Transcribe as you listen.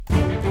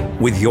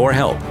With your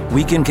help,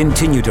 we can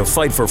continue to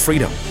fight for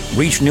freedom,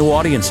 reach new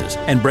audiences,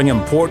 and bring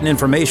important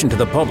information to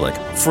the public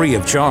free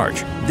of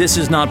charge. This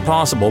is not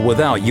possible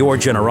without your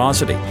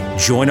generosity.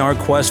 Join our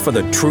quest for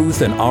the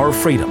truth and our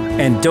freedom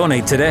and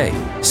donate today.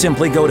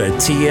 Simply go to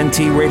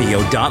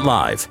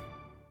tntradio.live.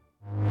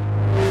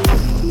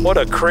 What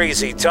a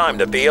crazy time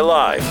to be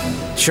alive.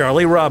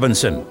 Charlie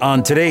Robinson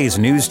on today's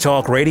News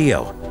Talk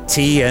Radio,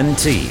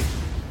 TNT.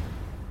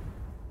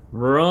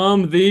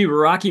 From the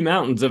Rocky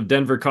Mountains of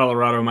Denver,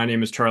 Colorado, my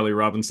name is Charlie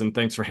Robinson.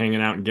 Thanks for hanging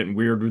out and getting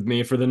weird with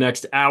me for the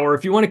next hour.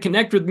 If you want to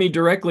connect with me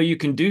directly, you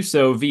can do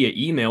so via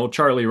email,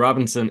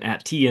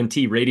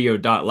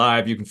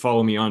 charlierobinson@tntradio.live. You can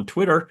follow me on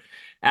Twitter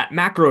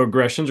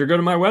 @macroaggressions or go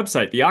to my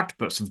website,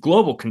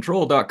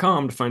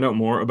 theoctopusofglobalcontrol.com, to find out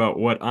more about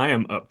what I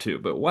am up to.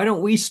 But why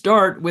don't we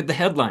start with the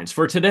headlines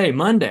for today,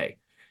 Monday,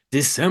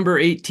 December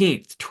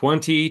 18th,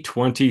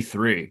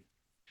 2023.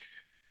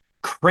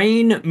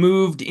 Crane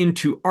moved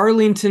into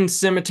Arlington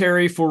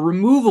Cemetery for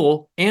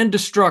removal and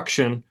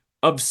destruction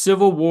of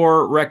Civil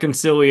War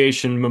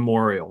Reconciliation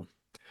Memorial.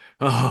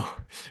 Oh,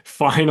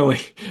 finally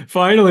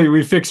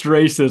we fixed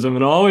racism,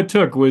 and all it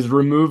took was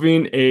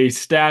removing a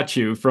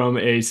statue from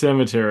a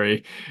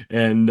cemetery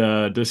and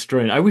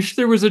destroying it. I wish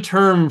there was a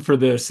term for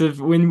this.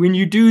 When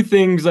you do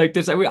things like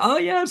this, oh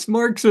yes,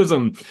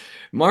 Marxism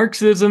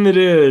it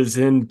is,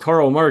 and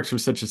Karl Marx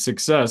was such a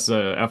success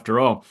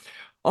after all.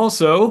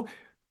 Also,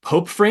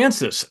 Pope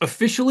Francis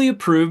officially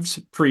approves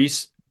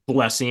priests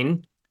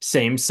blessing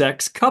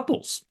same-sex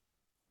couples.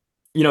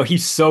 You know,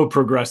 he's so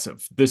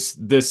progressive, this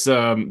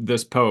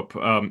Pope.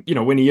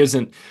 When he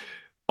isn't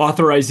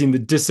authorizing the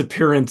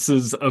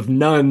disappearances of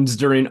nuns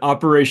during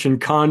Operation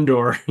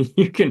Condor.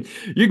 You can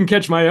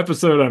catch my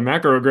episode on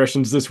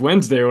macroaggressions this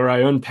Wednesday, where I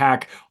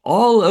unpack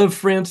all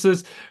of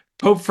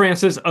Pope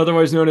Francis,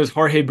 otherwise known as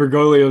Jorge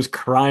Bergoglio's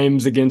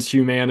crimes against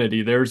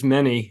humanity. There's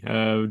many.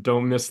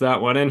 Don't miss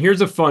that one. And here's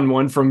a fun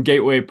one from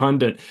Gateway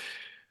Pundit.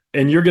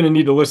 And you're going to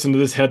need to listen to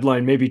this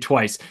headline maybe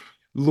twice.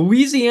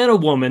 Louisiana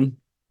woman,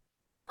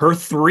 her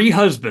 3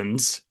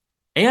 husbands,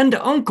 and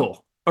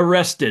uncle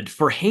arrested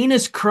for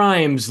heinous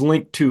crimes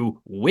linked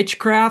to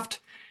witchcraft,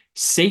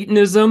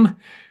 Satanism,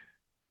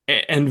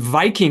 and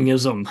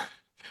Vikingism.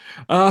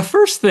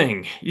 First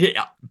thing,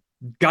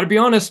 got to be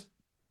honest,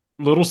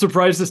 little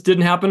surprised this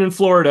didn't happen in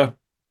Florida.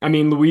 I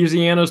mean,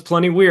 Louisiana's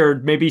plenty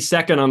weird, maybe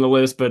second on the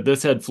list, but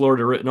this had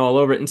Florida written all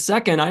over it. And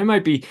second, I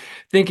might be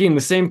thinking the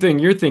same thing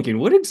you're thinking.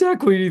 What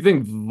exactly do you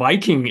think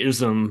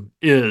Vikingism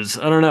is?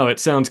 I don't know. It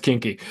sounds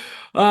kinky.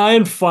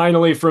 And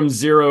finally, from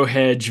Zero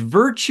Hedge,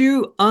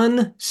 virtue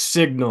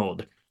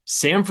unsignaled.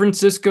 San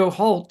Francisco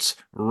halts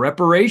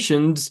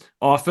reparations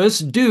office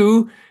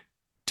due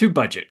to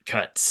budget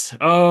cuts.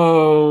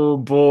 Oh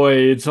boy,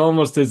 it's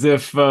almost as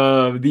if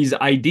these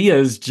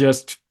ideas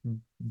just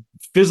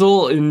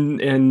fizzle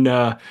and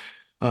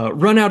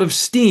run out of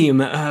steam.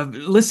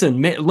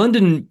 Listen, Mayor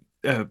London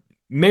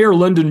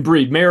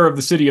Breed, mayor of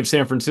the city of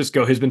San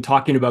Francisco, has been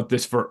talking about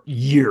this for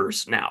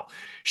years now.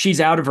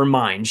 She's out of her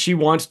mind. She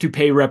wants to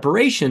pay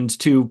reparations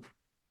to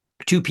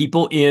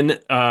people in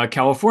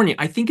California.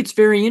 I think it's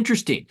very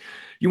interesting.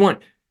 You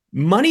want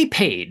money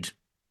paid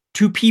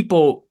to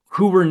people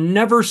who were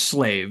never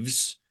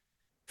slaves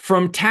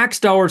from tax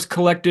dollars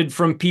collected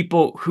from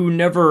people who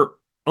never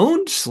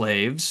owned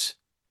slaves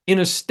in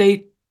a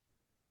state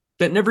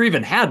that never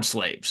even had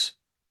slaves,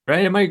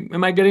 right? Am I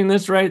getting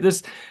this right?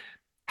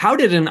 How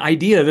did an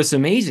idea this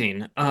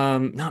amazing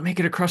not make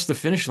it across the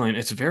finish line?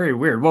 It's very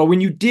weird. Well, when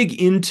you dig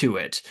into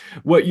it,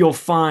 what you'll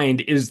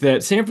find is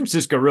that San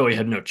Francisco really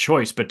had no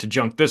choice but to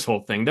junk this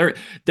whole thing.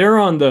 They're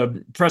on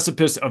the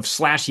precipice of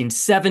slashing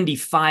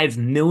 $75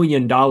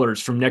 million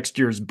from next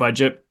year's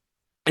budget.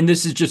 And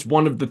this is just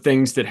one of the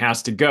things that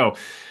has to go.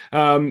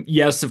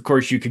 Yes, of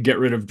course, you could get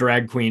rid of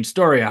Drag Queen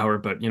Story Hour,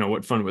 but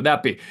what fun would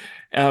that be?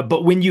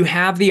 But when you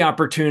have the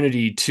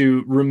opportunity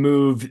to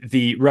remove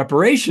the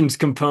reparations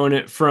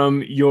component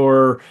from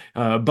your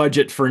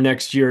budget for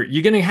next year,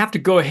 you're going to have to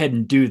go ahead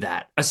and do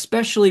that,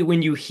 especially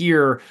when you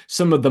hear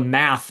some of the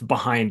math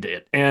behind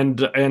it. And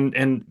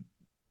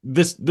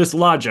this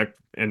logic,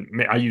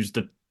 and I use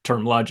the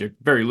term logic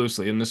very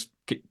loosely in this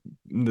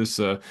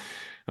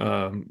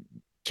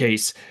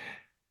case.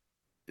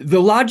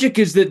 The logic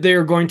is that they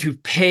are going to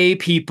pay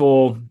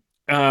people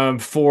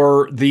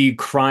for the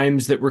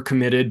crimes that were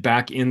committed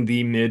back in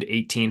the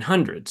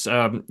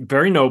mid-1800s.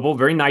 Very noble,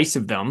 very nice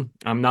of them.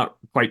 I'm not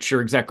quite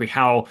sure exactly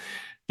how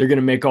they're going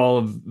to make all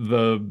of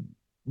the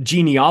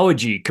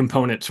genealogy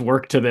components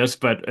work to this,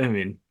 but I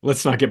mean,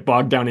 let's not get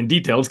bogged down in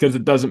details because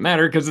it doesn't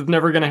matter, because it's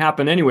never going to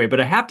happen anyway.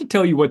 But I have to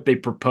tell you what they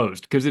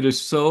proposed because it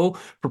is so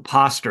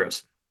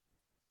preposterous.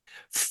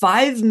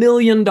 $5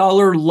 million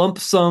lump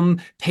sum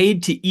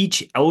paid to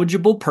each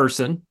eligible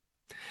person.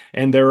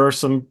 And there are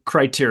some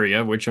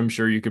criteria, which I'm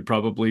sure you could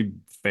probably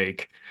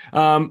fake.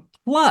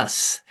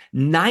 Plus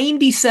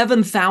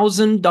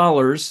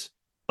 $97,000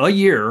 a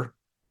year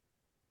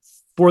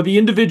for the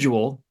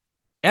individual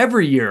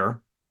every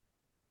year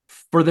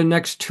for the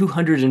next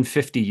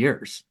 250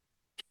 years.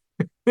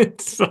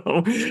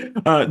 So,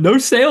 no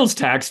sales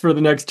tax for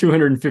the next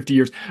 250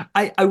 years.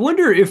 I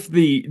wonder if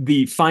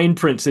the fine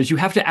print says you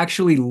have to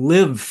actually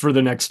live for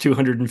the next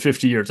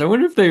 250 years. I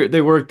wonder if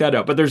they worked that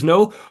out. But there's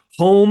no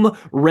home,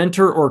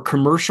 renter, or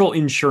commercial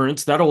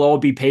insurance. That'll all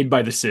be paid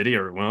by the city,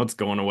 or, well, it's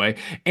going away.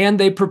 And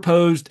they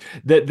proposed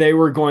that they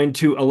were going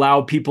to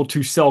allow people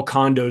to sell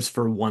condos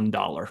for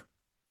 $1.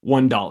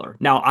 $1.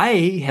 Now,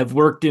 I have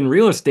worked in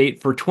real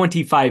estate for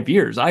 25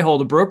 years. I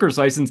hold a broker's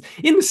license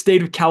in the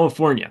state of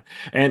California.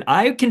 And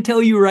I can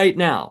tell you right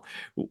now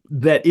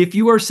that if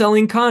you are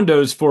selling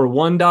condos for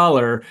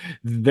 $1,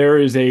 there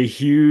is a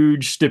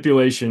huge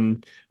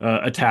stipulation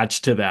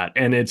attached to that.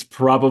 And it's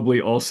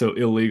probably also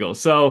illegal.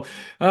 So,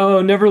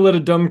 oh, never let a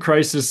dumb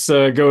crisis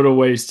go to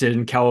waste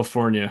in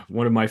California,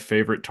 one of my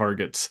favorite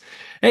targets.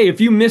 Hey, if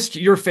you missed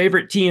your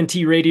favorite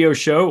TNT radio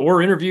show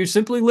or interview,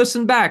 simply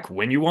listen back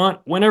when you want,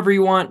 whenever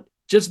you want.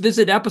 Just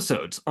visit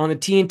episodes on the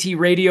TNT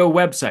radio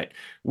website.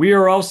 We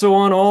are also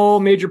on all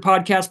major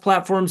podcast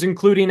platforms,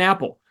 including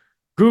Apple,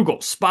 Google,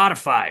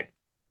 Spotify,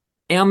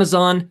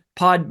 Amazon,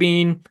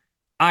 Podbean,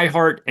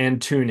 iHeart, and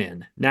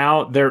TuneIn.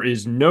 Now, there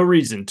is no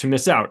reason to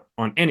miss out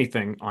on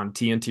anything on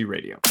TNT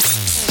Radio.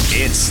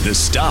 It's the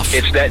stuff.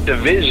 It's that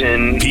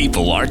division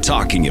people are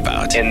talking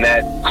about. and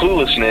that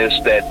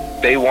cluelessness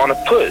that they want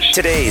to push.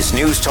 Today's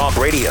News Talk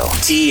Radio,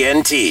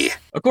 TNT.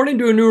 According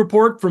to a new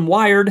report from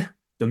Wired,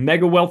 the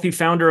mega wealthy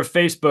founder of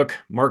Facebook,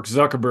 Mark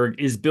Zuckerberg,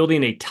 is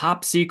building a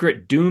top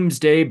secret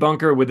doomsday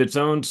bunker with its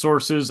own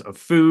sources of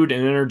food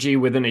and energy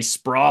within a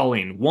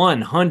sprawling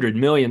 $100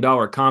 million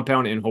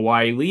compound in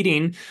Hawaii,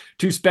 leading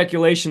to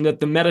speculation that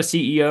the Meta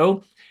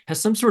CEO has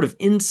some sort of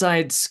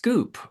inside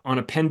scoop on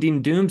a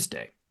pending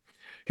doomsday.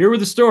 Here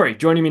with the story.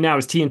 Joining me now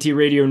is TNT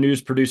Radio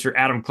News producer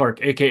Adam Clark,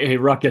 aka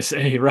Ruckus.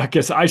 Hey,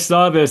 Ruckus, I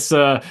saw this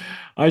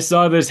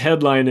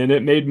headline and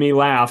it made me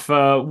laugh.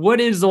 What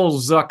is old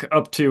Zuck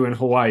up to in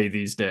Hawaii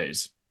these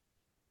days?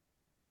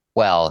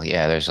 Well,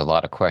 yeah, there's a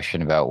lot of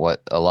question about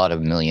what a lot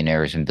of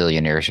millionaires and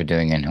billionaires are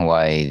doing in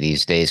Hawaii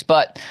these days,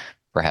 but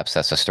perhaps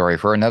that's a story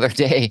for another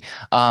day.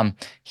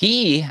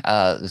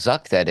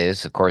 Zuck, that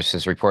is, of course,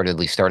 has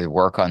reportedly started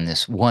work on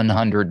this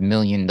 $100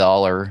 million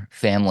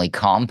family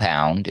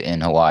compound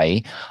in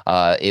Hawaii.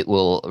 It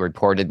will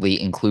reportedly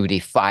include a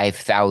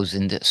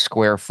 5,000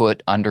 square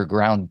foot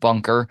underground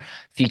bunker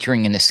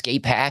featuring an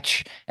escape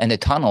hatch and a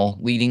tunnel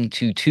leading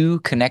to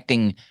two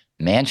connecting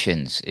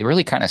mansions. It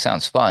really kind of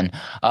sounds fun.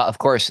 Of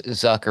course,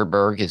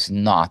 Zuckerberg is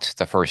not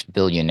the first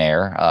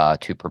billionaire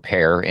to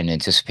prepare in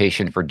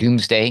anticipation for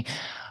doomsday.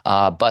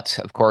 But,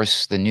 of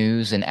course, the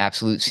news and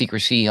absolute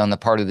secrecy on the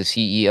part of the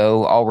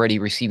CEO, already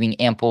receiving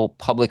ample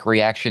public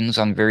reactions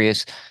on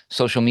various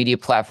social media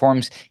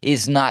platforms,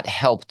 is not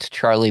helped,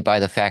 Charlie,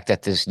 by the fact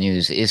that this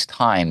news is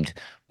timed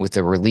with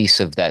the release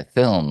of that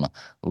film,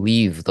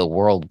 Leave the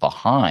World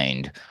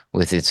Behind,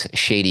 with its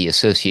shady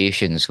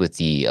associations with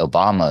the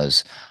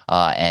Obamas.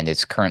 And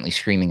it's currently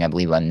streaming, I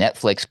believe, on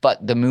Netflix.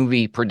 But the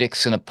movie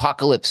predicts an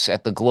apocalypse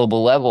at the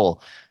global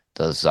level.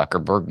 Does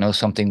Zuckerberg know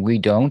something we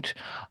don't?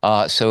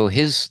 So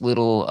his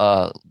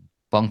little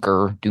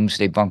bunker,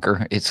 doomsday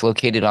bunker, it's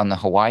located on the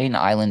Hawaiian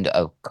island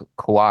of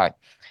Kauai.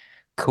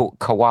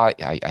 Kauai,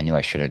 I knew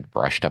I should have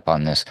brushed up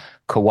on this.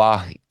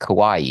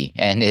 Kauai,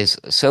 and is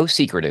so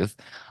secretive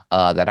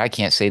that I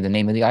can't say the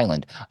name of the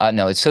island.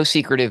 No, it's so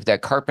secretive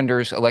that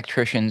carpenters,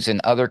 electricians, and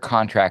other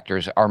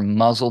contractors are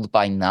muzzled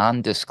by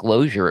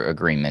non-disclosure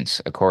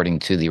agreements, according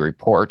to the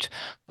report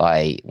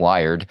by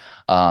Wired.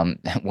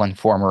 One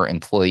former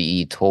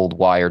employee told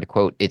Wired,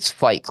 quote, "It's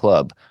Fight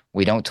Club.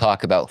 We don't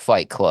talk about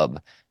Fight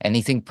Club.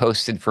 Anything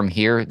posted from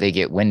here, they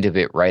get wind of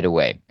it right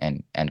away,"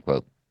 end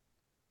quote.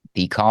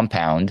 The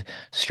compound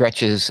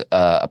stretches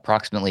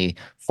approximately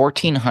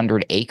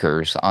 1,400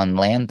 acres on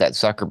land that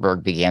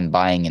Zuckerberg began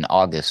buying in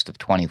August of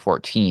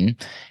 2014.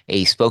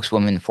 A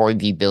spokeswoman for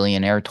the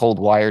billionaire told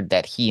Wired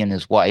that he and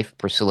his wife,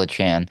 Priscilla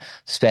Chan,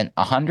 spent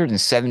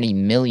 170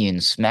 million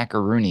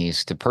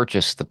smackaroonies to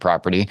purchase the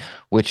property,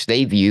 which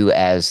they view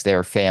as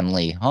their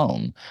family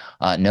home,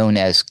 known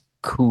as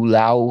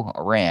Koolau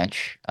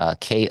Ranch,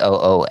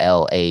 Koolau,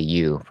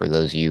 for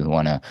those of you who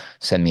want to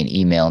send me an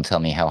email and tell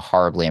me how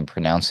horribly I'm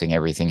pronouncing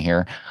everything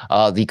here.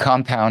 The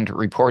compound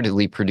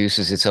reportedly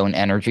produces its own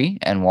energy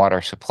and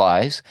water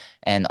supplies,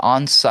 and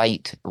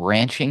on-site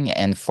ranching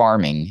and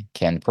farming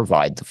can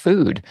provide the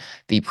food.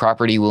 The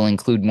property will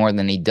include more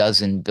than a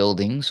dozen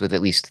buildings with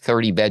at least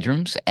 30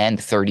 bedrooms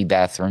and 30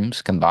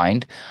 bathrooms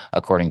combined,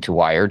 according to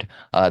Wired.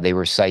 They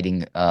were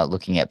citing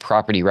looking at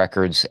property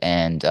records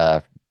and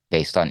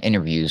based on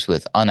interviews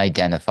with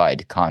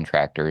unidentified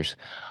contractors.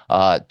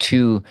 How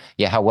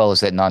well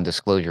is that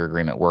non-disclosure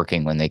agreement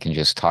working when they can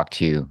just talk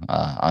to you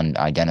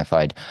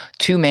unidentified?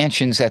 Two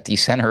mansions at the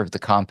center of the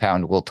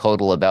compound will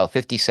total about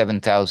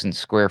 57,000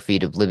 square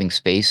feet of living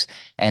space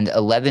and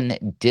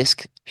 11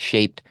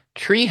 disc-shaped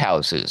tree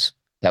houses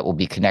that will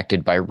be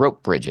connected by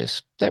rope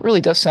bridges. That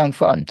really does sound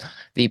fun.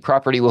 The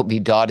property will be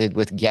dotted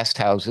with guest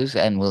houses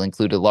and will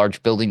include a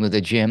large building with a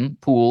gym,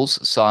 pools,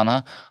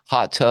 sauna,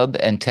 hot tub,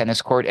 and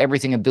tennis court.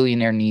 Everything a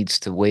billionaire needs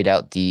to wait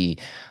out the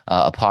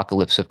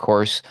apocalypse, of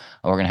course.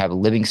 We're going to have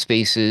living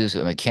spaces,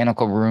 a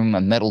mechanical room, a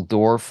metal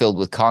door filled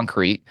with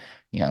concrete,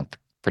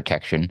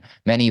 protection.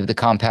 Many of the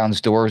compound's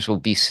doors will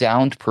be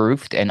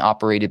soundproofed and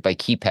operated by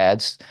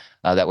keypads.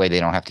 That way they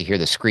don't have to hear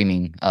the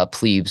screaming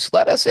plebes,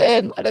 let us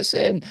in, let us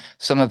in.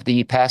 Some of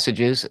the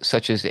passages,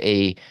 such as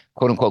a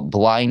quote unquote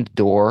blind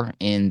door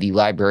in the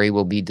library,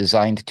 will be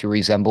designed to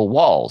resemble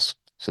walls.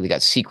 So they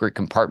got secret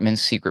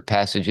compartments, secret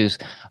passages.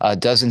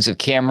 Dozens of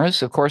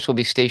cameras, of course, will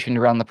be stationed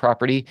around the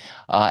property.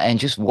 And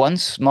just one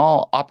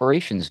small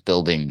operations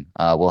building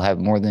will have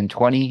more than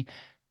 20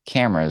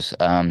 cameras.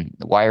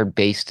 Wired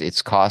based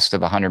its cost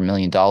of $100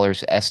 million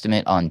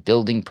estimate on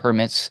building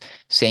permits,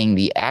 saying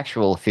the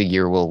actual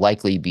figure will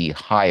likely be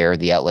higher.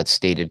 The outlet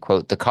stated,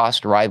 quote, the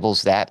cost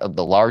rivals that of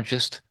the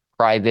largest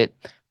private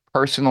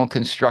personal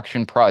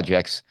construction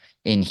projects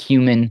in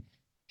human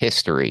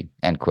history,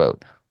 end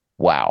quote.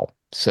 Wow.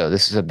 So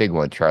this is a big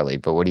one, Charlie,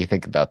 but what do you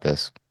think about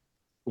this?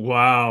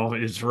 Wow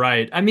is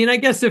right. I mean, I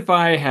guess if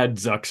I had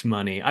Zuck's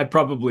money, I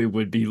probably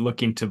would be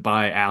looking to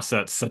buy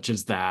assets such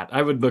as that.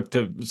 I would look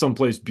to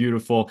someplace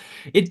beautiful.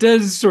 It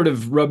does sort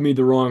of rub me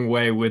the wrong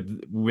way with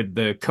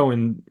the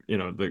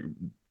the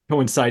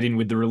coinciding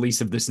with the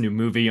release of this new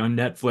movie on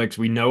Netflix.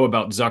 We know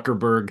about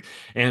Zuckerberg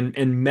and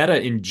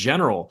Meta in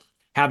general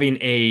having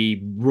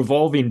a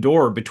revolving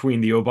door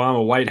between the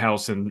Obama White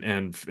House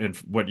and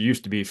what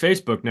used to be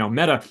Facebook, now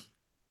Meta.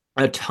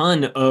 A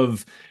ton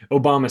of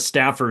Obama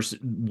staffers,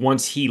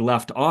 once he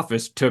left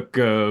office, took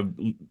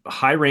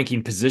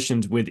high-ranking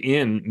positions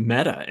within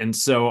Meta, and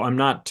so I'm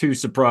not too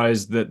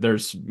surprised that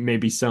there's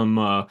maybe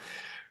some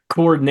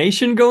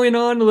coordination going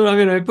on. I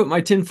mean, I put my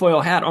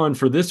tinfoil hat on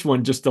for this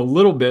one just a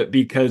little bit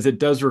because it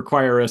does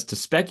require us to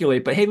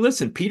speculate. But hey,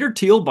 listen, Peter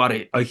Thiel bought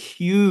a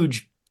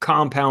huge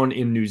compound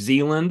in New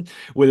Zealand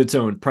with its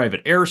own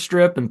private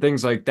airstrip and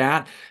things like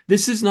that.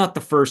 This is not the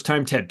first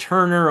time. Ted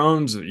Turner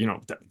owns,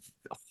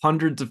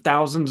 hundreds of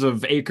thousands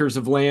of acres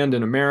of land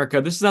in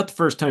America. This is not the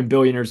first time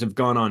billionaires have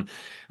gone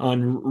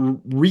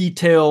on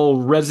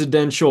retail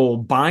residential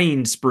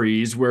buying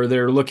sprees where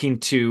they're looking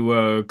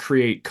to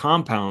create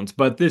compounds.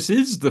 But this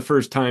is the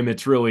first time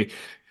it's really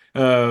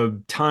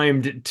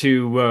timed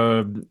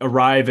to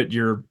arrive at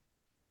your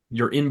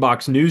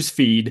inbox news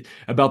feed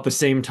about the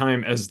same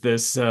time as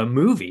this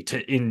movie,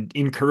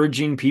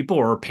 encouraging people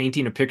or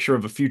painting a picture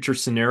of a future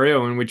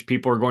scenario in which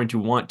people are going to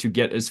want to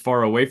get as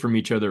far away from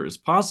each other as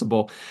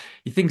possible.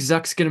 You think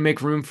Zuck's going to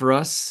make room for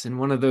us in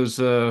one of those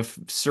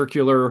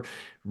circular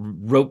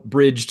rope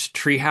bridged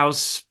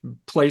treehouse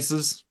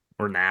places,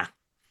 or nah?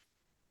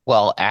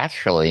 Well,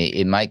 actually,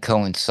 it might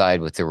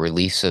coincide with the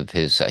release of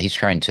his. He's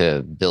trying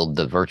to build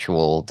the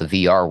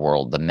VR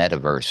world, the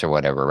metaverse or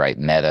whatever, right?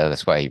 Meta.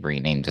 That's why he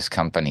renamed his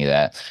company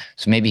that.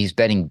 So maybe he's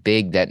betting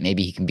big that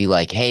maybe he can be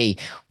like, hey,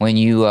 when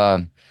you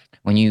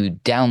when you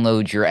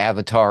download your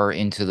avatar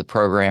into the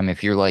program,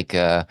 if you're like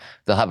they'll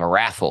have a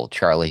raffle,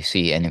 Charlie,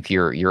 see, and if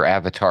your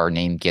avatar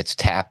name gets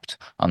tapped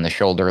on the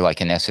shoulder like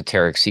an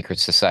esoteric secret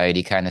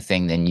society kind of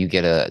thing, then you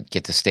get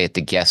to stay at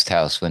the guest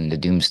house when the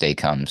doomsday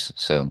comes.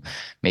 So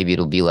maybe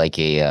it'll be like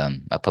a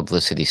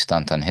publicity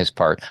stunt on his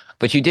part.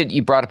 But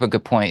you brought up a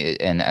good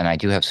point, and I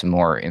do have some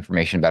more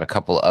information about a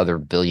couple other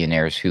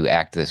billionaires who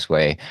act this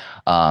way.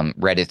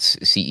 Reddit's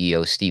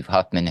CEO Steve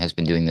Huffman has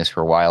been doing this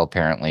for a while,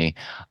 apparently.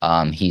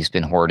 He's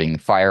been hoarding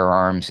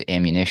firearms,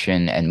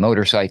 ammunition, and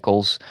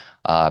motorcycles,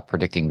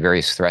 predicting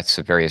various threats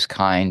of various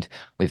kind.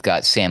 We've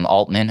got Sam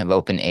Altman of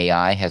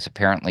OpenAI has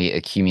apparently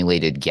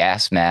accumulated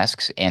gas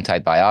masks,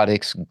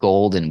 antibiotics,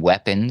 gold, and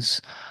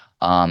weapons.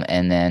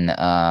 And then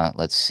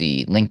let's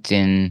see,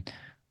 LinkedIn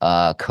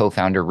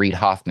co-founder Reid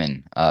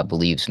Hoffman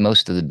believes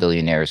most of the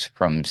billionaires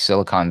from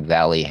Silicon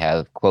Valley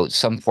have, quote,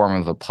 some form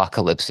of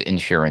apocalypse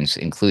insurance,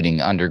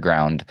 including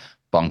underground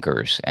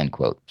bunkers, end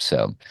quote.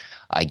 So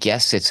I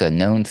guess it's a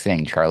known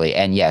thing, Charlie.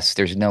 And yes,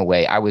 there's no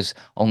way. I was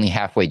only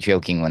halfway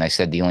joking when I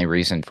said the only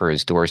reason for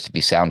his doors to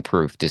be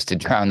soundproofed is to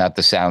drown out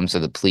the sounds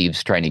of the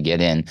plebes trying to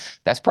get in.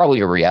 That's probably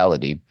a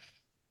reality.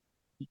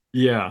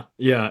 Yeah,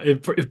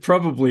 it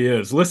probably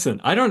is. Listen,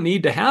 I don't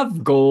need to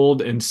have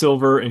gold and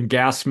silver and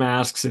gas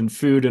masks and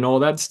food and all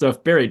that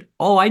stuff buried.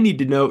 All I need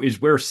to know is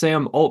where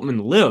Sam Altman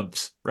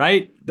lives,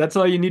 right? That's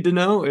all you need to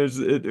know is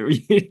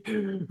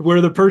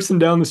where the person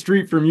down the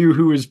street from you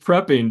who is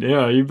prepping.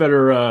 Yeah, you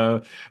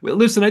better well,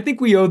 listen, I think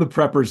we owe the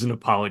preppers an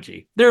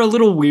apology. They're a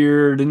little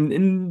weird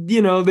and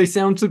they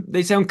sound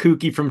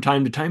kooky from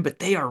time to time, but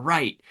they are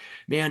right.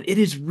 Man, it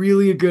is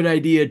really a good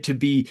idea to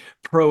be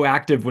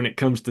proactive when it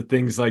comes to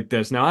things like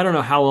this. Now, I don't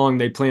know how long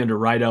they plan to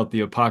ride out the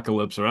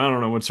apocalypse, or I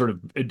don't know what sort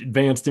of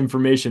advanced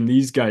information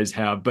these guys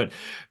have, but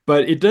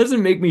it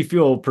doesn't make me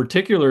feel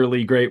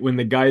particularly great when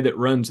the guy that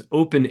runs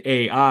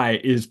OpenAI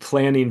is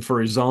planning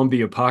for a zombie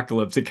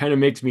apocalypse. It kind of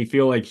makes me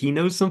feel like he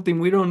knows something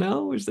we don't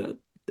know. Is that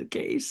the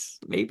case?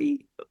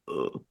 Maybe.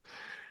 Ugh.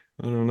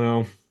 I don't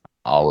know.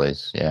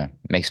 Always, yeah.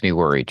 Makes me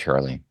worry,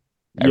 Charlie.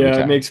 every Yeah,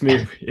 time.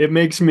 it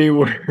makes me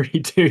worry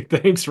too.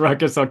 Thanks,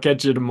 Ruckus. I'll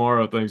catch you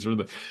tomorrow. Thanks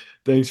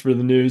for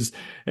the news.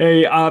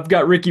 Hey, I've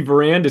got Ricky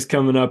Varandas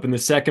coming up in the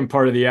second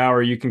part of the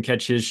hour. You can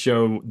catch his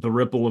show, The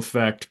Ripple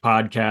Effect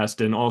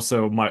podcast, and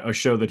also a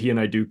show that he and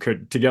I do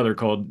together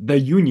called The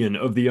Union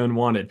of the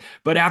Unwanted.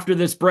 But after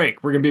this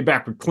break, we're going to be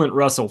back with Clint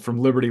Russell from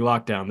Liberty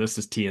Lockdown. This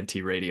is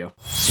TNT Radio.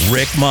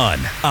 Rick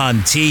Munn on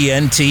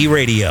TNT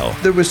Radio.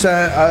 There was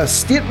a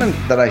statement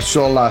that I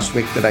saw last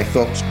week that I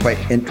thought was quite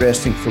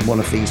interesting from one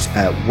of these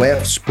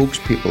WEF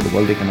spokespeople, the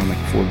World Economic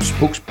Forum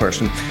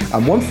spokesperson.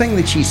 And one thing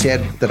that she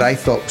said that I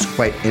thought was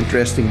quite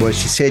interesting was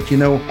she said,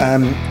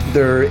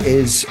 there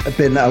is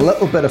been a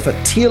little bit of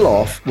a tail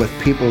off with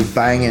people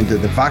buying into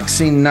the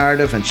vaccine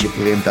narrative, and she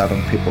blamed that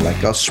on people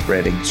like us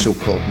spreading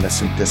so-called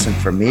mis and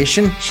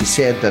disinformation. She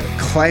said that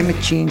climate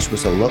change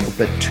was a little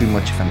bit too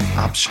much of an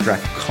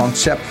abstract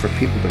concept for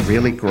people to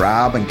really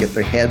grab and get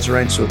their heads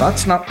around, so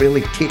that's not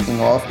really taking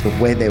off the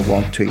way they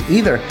want to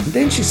either. And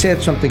then she said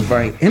something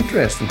very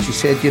interesting. She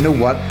said, you know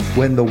what,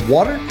 when the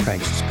water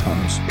crisis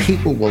comes,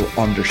 people will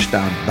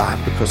understand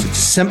that because it's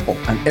simple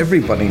and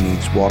everybody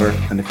needs water,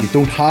 and if you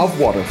don't have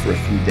water for a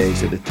few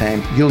days at a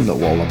time, you'll know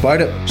all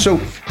about it.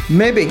 So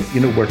maybe,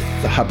 we're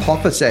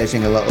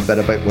hypothesizing a little bit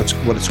about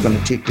what it's going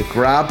to take to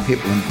grab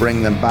people and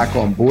bring them back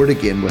on board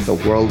again with a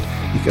World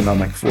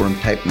Economic Forum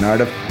type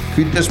narrative.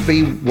 Could this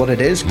be what it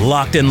is?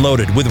 Locked and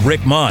Loaded with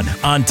Rick Munn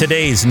on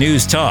today's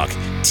News Talk,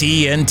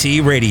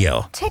 TNT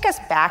Radio. Take us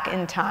back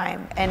in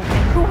time. And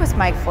who was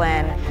Mike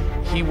Flynn?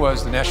 He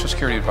was the National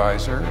Security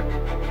Advisor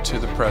to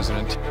the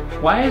president.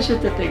 Why is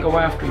it that they go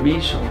after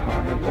me so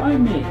hard? Why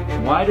me?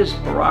 Why does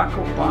Barack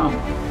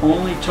Obama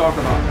only talk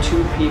about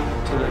two people,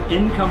 to the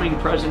incoming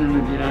president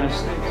of the United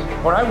States?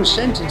 When I was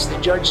sentenced,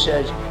 the judge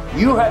says,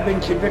 you have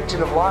been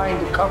convicted of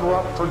lying to cover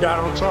up for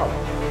Donald Trump.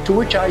 To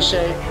which I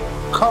say,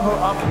 cover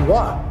up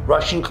what?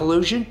 Russian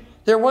collusion?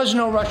 There was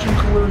no Russian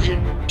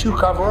collusion to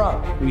cover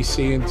up. We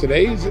see in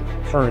today's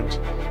current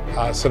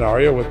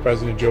scenario with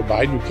President Joe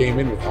Biden, who came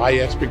in with high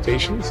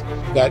expectations,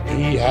 that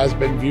he has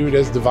been viewed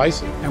as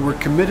divisive. And we're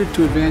committed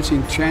to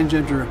advancing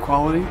transgender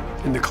equality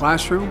in the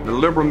classroom. The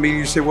liberal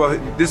media say, well,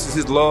 this is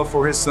his love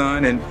for his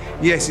son, and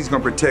yes, he's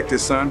going to protect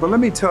his son. But let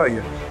me tell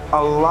you,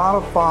 a lot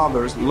of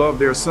fathers love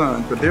their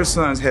sons, but their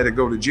sons had to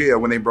go to jail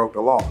when they broke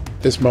the law.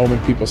 This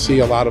moment, people see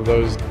a lot of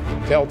those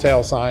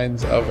telltale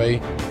signs of a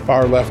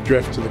far left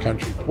drift to the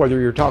country.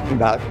 Whether you're talking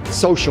about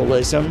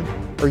socialism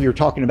or you're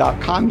talking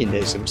about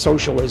communism.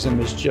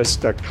 Socialism is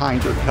just a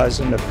kinder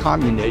cousin of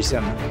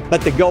communism, but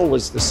the goal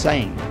is the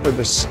same, for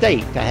the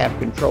state to have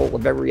control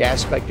of every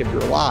aspect of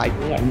your life.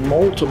 We have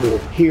multiple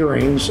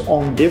hearings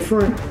on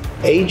different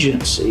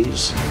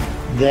agencies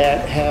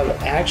that have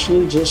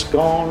actually just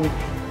gone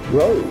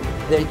rogue.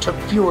 They took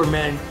fewer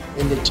men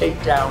in the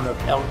takedown of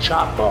El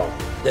Chapo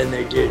than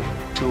they did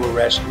to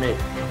arrest me.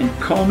 And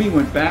Comey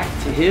went back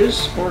to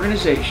his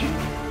organization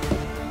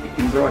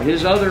and brought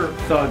his other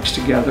thugs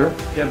together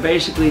to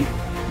basically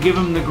give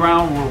them the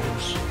ground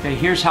rules. Okay,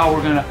 here's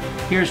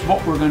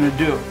what we're gonna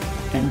do.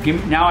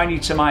 And now I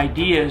need some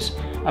ideas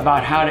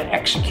about how to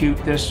execute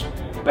this,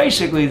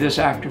 basically this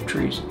act of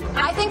treason.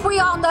 I think we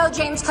all know,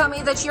 James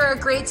Comey, that you're a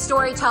great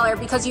storyteller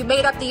because you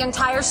made up the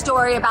entire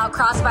story about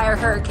Crossfire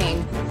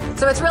Hurricane.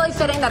 So it's really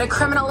fitting that a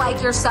criminal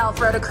like yourself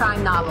wrote a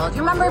crime novel. Do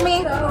you remember me?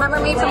 Remember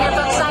me from your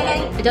book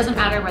signing? It doesn't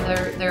matter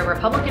whether they're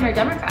Republican or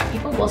Democrat.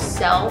 People will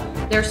sell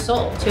their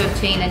soul to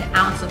obtain an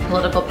ounce of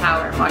political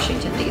power in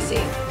Washington, D.C.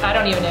 I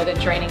don't even know that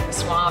draining the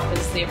swamp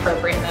is the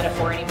appropriate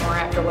metaphor anymore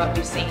after what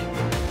we've seen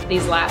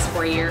these last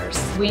 4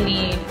 years. We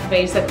need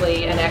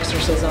basically an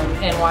exorcism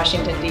in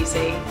Washington,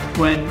 D.C.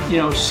 When,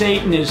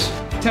 Satan is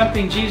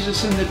tempting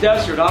Jesus in the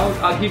desert,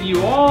 I'll give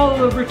you all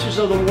the riches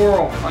of the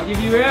world. I'll give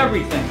you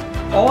everything.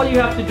 All you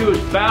have to do is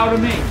bow to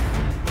me.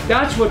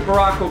 That's what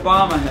Barack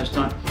Obama has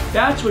done.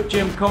 That's what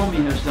Jim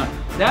Comey has done.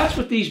 That's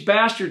what these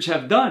bastards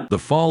have done. The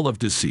Fall of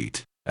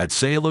Deceit at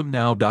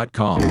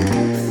salemnow.com.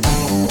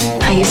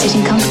 Are you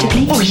sitting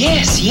comfortably? Oh,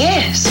 yes.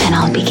 Then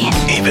I'll begin.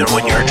 Even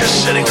when you're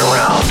just sitting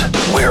around,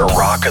 we're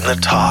rocking the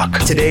talk.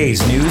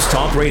 Today's News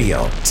Talk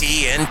Radio,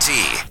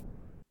 TNT.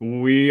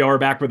 We are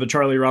back with the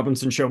Charlie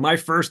Robinson Show. My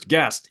first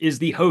guest is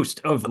the host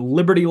of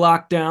Liberty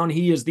Lockdown.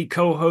 He is the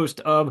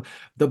co-host of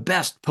The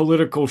Best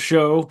Political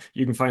Show.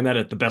 You can find that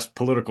at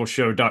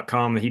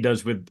thebestpoliticalshow.com. He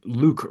does with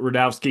Luke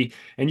Rudowski.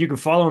 And you can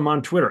follow him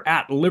on Twitter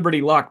at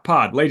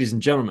LibertyLockPod. Ladies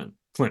and gentlemen,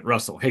 Clint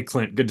Russell. Hey,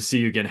 Clint, good to see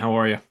you again. How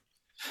are you?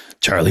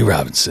 Charlie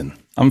Robinson.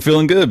 I'm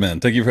feeling good, man.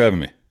 Thank you for having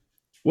me.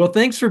 Well,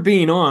 thanks for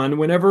being on.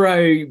 Whenever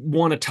I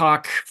want to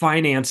talk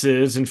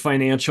finances and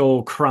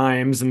financial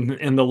crimes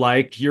and the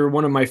like, you're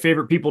one of my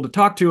favorite people to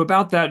talk to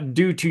about that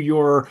due to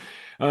your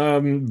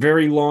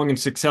very long and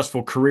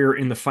successful career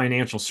in the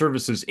financial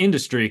services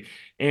industry.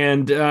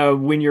 And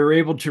when you're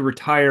able to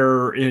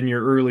retire in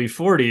your early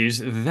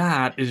 40s,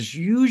 that is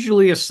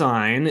usually a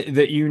sign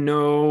that you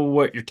know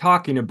what you're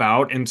talking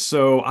about. And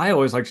so I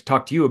always like to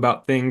talk to you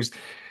about things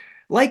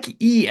like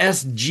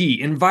ESG,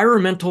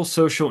 environmental,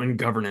 social, and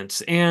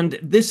governance. And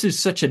this is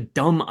such a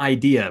dumb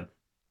idea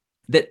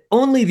that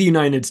only the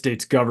United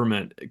States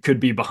government could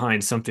be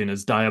behind something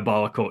as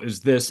diabolical as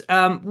this.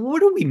 What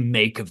do we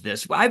make of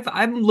this?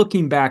 I'm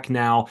looking back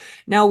now.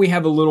 Now we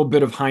have a little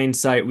bit of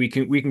hindsight. We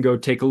can go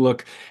take a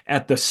look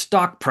at the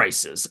stock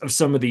prices of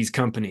some of these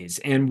companies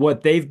and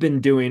what they've been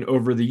doing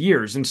over the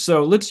years. And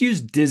so let's use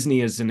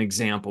Disney as an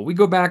example. We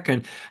go back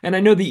and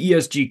I know the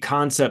ESG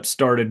concept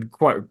started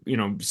quite,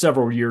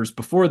 several years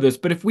before this,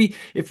 but if we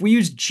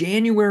use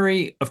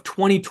January of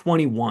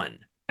 2021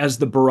 as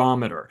the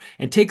barometer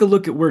and take a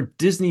look at where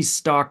Disney's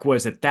stock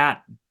was at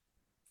that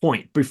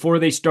point, before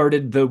they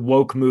started the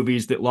woke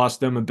movies that lost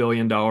them $1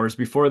 billion,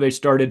 before they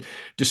started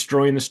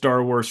destroying the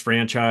Star Wars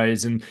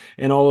franchise and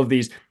all of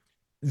these,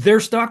 their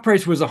stock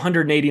price was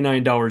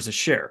 $189 a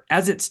share.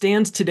 As it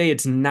stands today,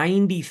 it's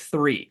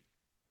 93.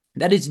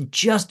 That is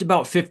just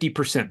about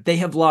 50%. They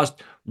have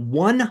lost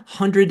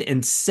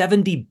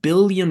 $170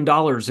 billion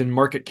in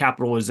market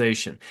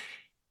capitalization.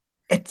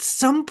 At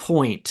some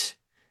point,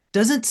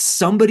 doesn't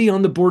somebody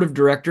on the board of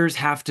directors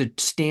have to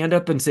stand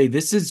up and say,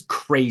 this is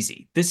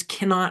crazy. This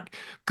cannot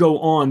go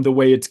on the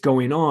way it's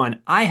going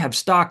on. I have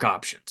stock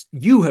options.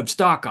 You have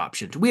stock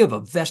options. We have a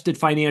vested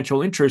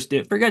financial interest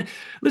in,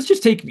 let's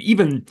just take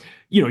even,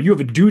 you have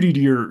a duty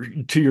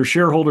to your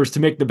shareholders to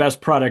make the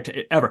best product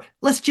ever.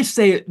 Let's just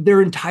say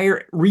their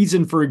entire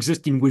reason for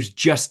existing was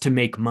just to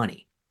make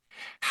money.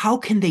 How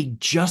can they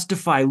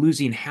justify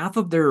losing half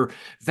of their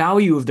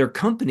value of their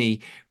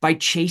company by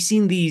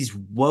chasing these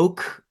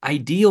woke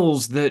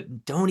ideals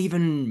that don't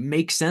even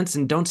make sense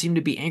and don't seem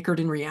to be anchored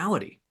in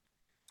reality?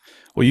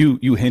 Well,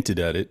 you hinted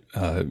at it,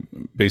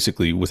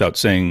 basically without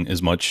saying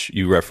as much.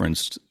 You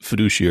referenced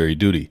fiduciary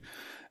duty.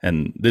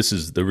 And this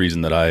is the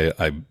reason that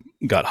I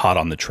got hot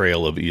on the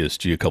trail of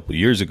ESG a couple of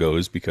years ago,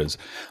 is because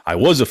I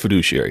was a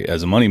fiduciary.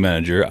 As a money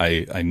manager,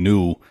 I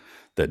knew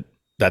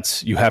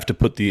that you have to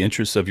put the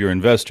interests of your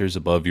investors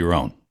above your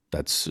own.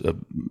 That's a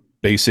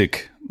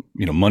basic,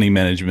 money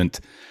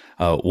management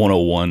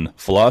 101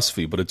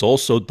 philosophy, but it's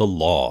also the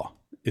law.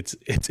 It's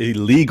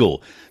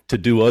illegal to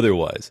do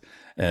otherwise.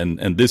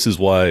 And this is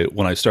why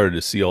when I started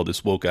to see all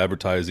this woke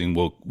advertising,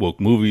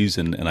 woke movies,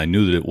 and I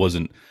knew that it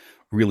wasn't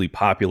really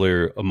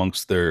popular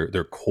amongst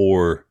their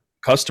core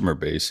customer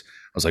base,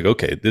 I was like,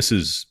 okay, this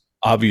is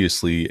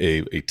obviously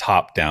a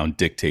top-down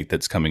dictate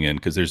that's coming in,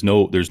 because there's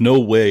no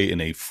way in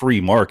a free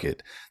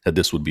market that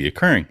this would be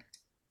occurring.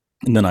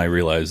 And then I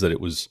realized that it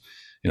was,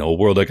 a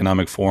World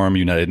Economic Forum,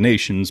 United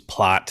Nations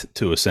plot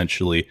to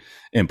essentially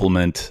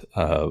implement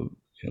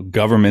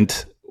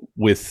government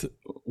with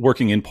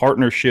working in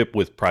partnership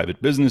with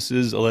private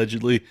businesses,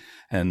 allegedly,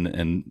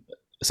 and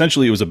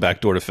essentially it was a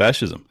backdoor to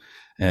fascism.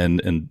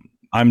 And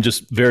I'm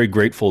just very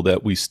grateful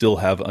that we still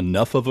have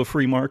enough of a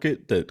free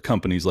market that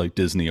companies like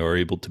Disney are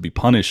able to be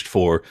punished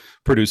for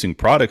producing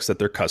products that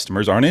their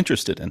customers aren't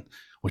interested in,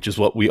 which is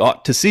what we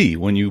ought to see.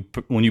 When you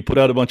put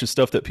out a bunch of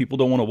stuff that people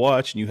don't want to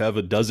watch, and you have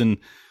a dozen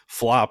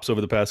flops over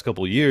the past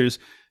couple of years,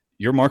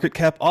 your market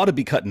cap ought to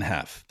be cut in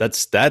half.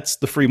 That's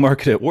the free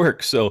market at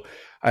work. So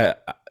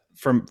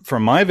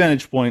from my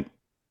vantage point,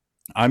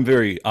 I'm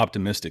very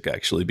optimistic,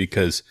 actually,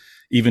 because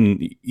even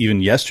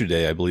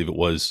yesterday, I believe it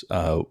was,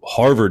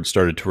 Harvard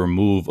started to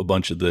remove a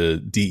bunch of the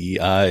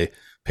DEI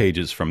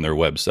pages from their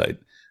website,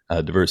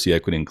 diversity,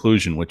 equity,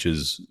 inclusion, which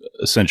is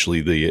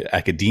essentially the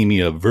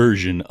academia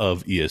version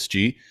of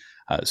ESG.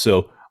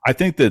 So I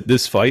think that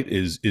this fight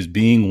is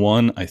being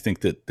won. I think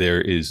that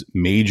there is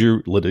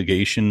major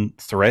litigation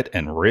threat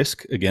and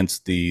risk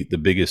against the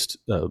biggest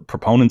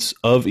proponents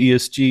of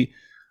ESG.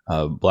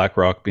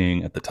 BlackRock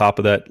being at the top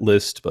of that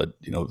list, but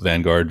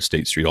Vanguard,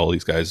 State Street, all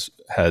these guys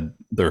had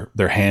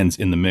their hands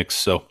in the mix.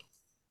 So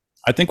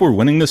I think we're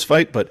winning this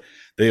fight, but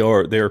they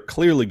are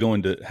clearly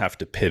going to have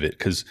to pivot,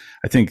 because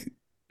I think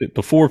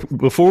before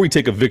we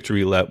take a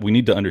victory lap, we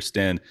need to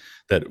understand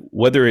that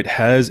whether it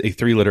has a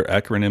 3-letter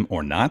acronym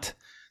or not,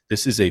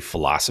 this is a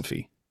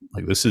philosophy.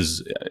 Like, this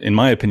is, in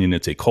my opinion,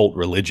 it's a cult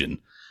religion.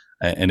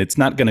 And it's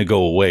not going to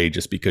go away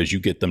just because you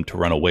get them to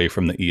run away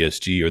from the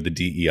ESG or the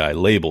DEI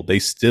label. They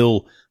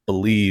still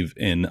believe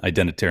in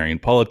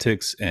identitarian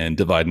politics and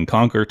divide and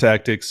conquer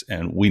tactics,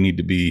 and we need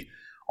to be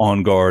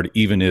on guard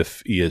even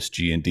if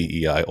ESG and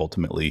DEI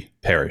ultimately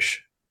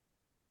perish.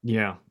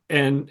 Yeah,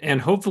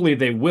 and hopefully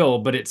they will,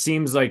 but it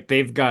seems like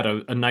they've got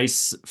a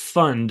nice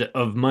fund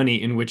of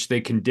money in which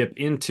they can dip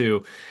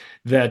into,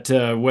 that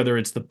whether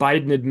it's the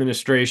Biden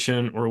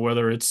administration or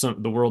whether it's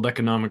the World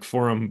Economic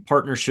Forum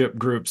partnership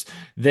groups,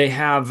 they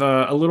have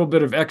a little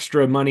bit of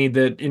extra money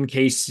that, in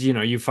case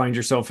you find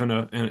yourself in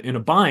a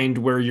bind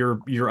where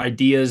your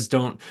ideas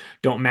don't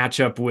match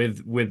up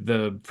with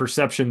the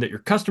perception that your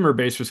customer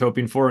base was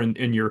hoping for,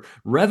 and your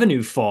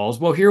revenue falls.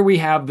 Well, here we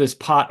have this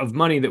pot of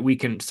money that we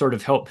can sort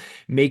of help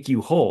make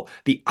you whole.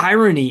 The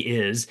irony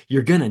is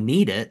you're gonna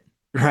need it.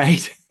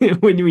 right?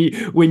 When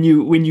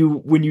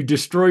you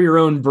destroy your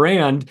own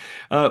brand,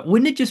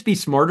 wouldn't it just be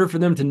smarter for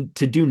them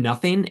to do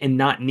nothing and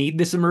not need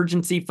this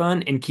emergency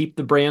fund and keep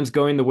the brands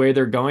going the way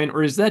they're going?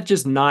 Or is that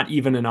just not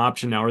even an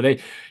option now? Are they?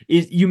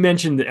 You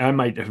mentioned you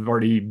might have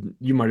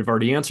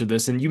already answered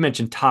this, and you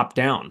mentioned top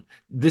down.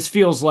 This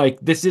feels like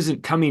this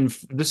isn't coming.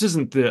 This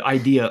isn't the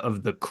idea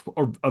of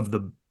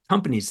the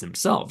companies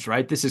themselves,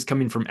 right? This is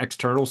coming from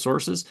external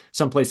sources,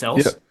 someplace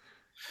else. Yeah.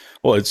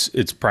 Well,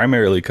 it's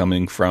primarily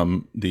coming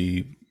from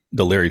the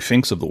Larry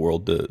Finks of the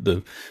world,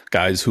 the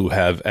guys who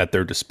have at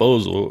their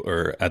disposal,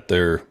 or at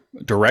their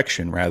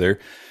direction rather,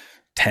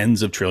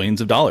 tens of trillions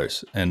of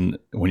dollars. And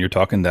when you're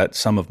talking that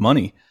sum of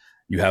money,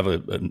 you have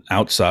an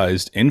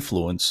outsized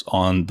influence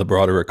on the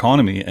broader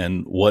economy.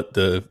 And what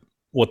the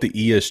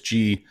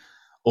ESG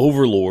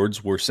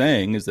overlords were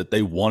saying is that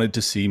they wanted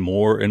to see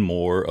more and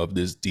more of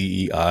this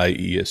DEI,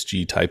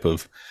 ESG type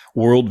of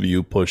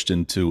worldview pushed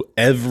into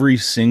every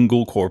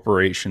single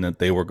corporation that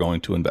they were going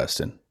to invest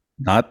in.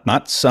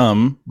 Not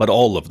some, but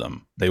all of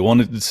them. They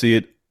wanted to see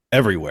it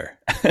everywhere.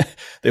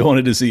 They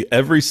wanted to see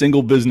every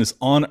single business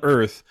on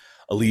earth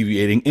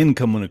alleviating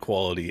income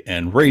inequality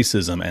and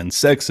racism and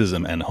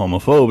sexism and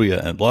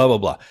homophobia and blah, blah,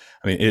 blah.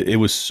 I mean, it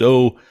was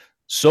so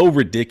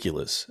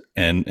ridiculous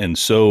and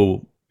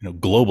so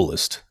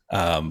globalist.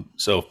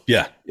 So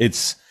yeah,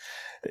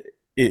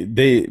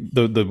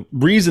 the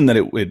reason that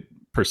it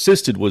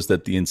persisted was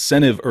that the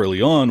incentive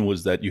early on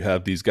was that you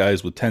have these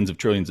guys with tens of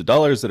trillions of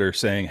dollars that are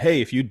saying,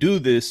 hey, if you do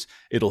this,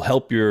 it'll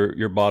help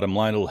your bottom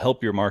line, it'll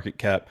help your market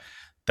cap.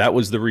 That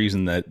was the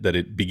reason that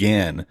it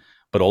began.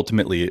 But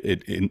ultimately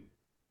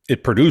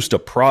it produced a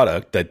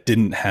product that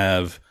didn't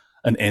have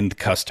an end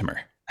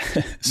customer.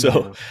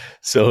 So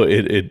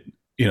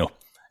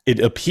it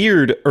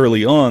appeared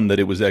early on that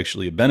it was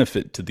actually a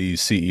benefit to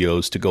these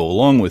CEOs to go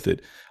along with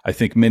it. I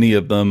think many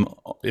of them,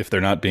 if they're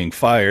not being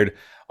fired,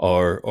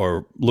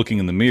 are looking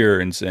in the mirror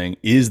and saying,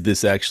 is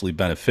this actually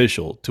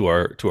beneficial to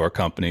our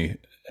company,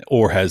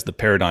 or has the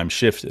paradigm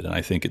shifted? And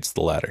I think it's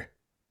the latter.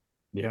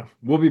 Yeah,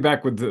 we'll be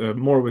back with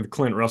more with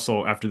Clint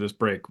Russell after this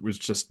break. Was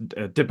just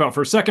dip out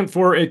for a second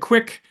for a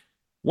quick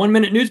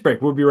 1-minute news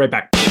break. We'll be right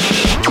back.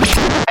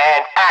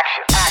 And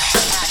action.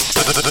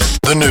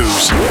 The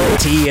news.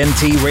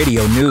 TNT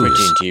Radio News.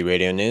 For TNT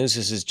Radio News,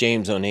 this is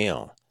James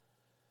O'Neill.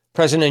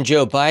 President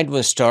Joe Biden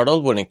was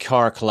startled when a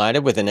car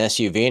collided with an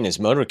SUV in his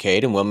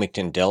motorcade in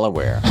Wilmington,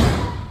 Delaware.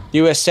 The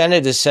U.S.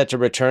 Senate is set to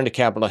return to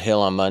Capitol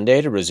Hill on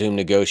Monday to resume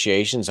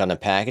negotiations on a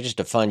package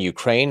to fund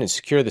Ukraine and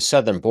secure the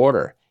southern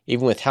border,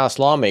 even with House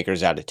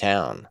lawmakers out of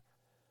town.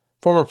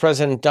 Former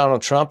President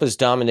Donald Trump is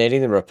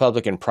dominating the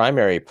Republican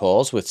primary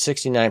polls with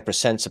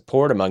 69%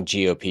 support among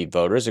GOP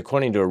voters,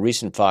 according to a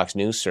recent Fox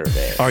News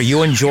survey. Are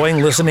you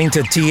enjoying listening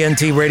to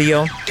TNT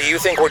Radio? Do you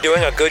think we're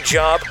doing a good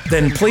job?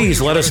 Then please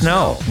let us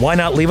know. Why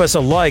not leave us a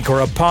like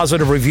or a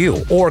positive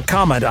review, or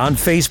comment on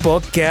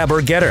Facebook, Gab,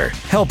 or Getter?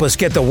 Help us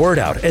get the word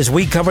out as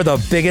we cover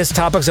the biggest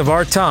topics of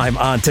our time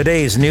on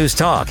today's News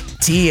Talk,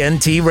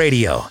 TNT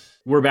Radio.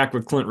 We're back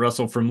with Clint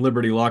Russell from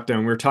Liberty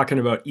Lockdown. We're talking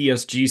about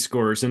ESG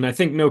scores, and I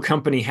think no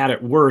company had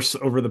it worse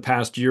over the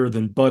past year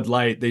than Bud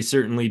Light. They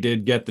certainly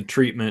did get the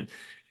treatment,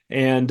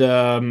 and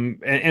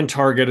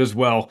Target as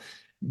well.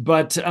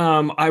 But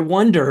I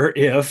wonder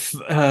if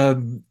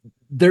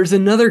there's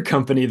another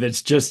company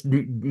that's just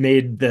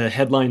made the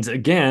headlines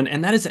again,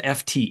 and that is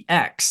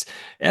FTX.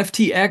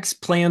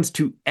 FTX plans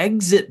to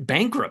exit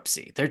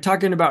bankruptcy. They're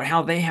talking about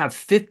how they have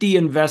 50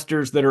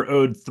 investors that are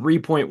owed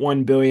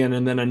 $3.1 billion,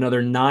 and then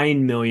another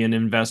 9 million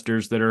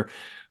investors that are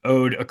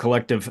owed a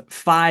collective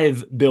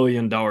 $5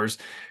 billion.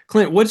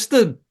 Clint, what's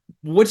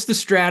the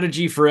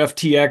strategy for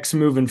FTX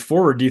moving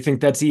forward? Do you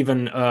think that's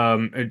even,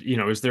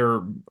 is there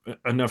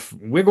enough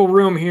wiggle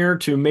room here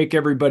to make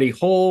everybody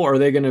whole? Are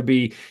they going to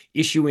be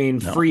issuing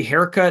free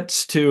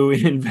haircuts to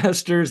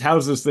investors?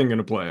 How's this thing going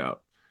to play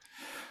out?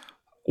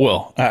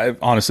 Well,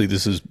 honestly,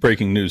 this is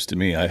breaking news to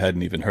me. I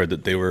hadn't even heard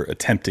that they were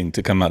attempting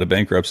to come out of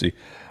bankruptcy.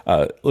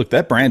 Look,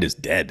 that brand is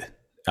dead.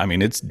 I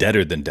mean, it's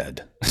deader than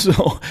dead.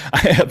 So I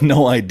have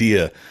no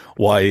idea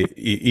why,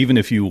 even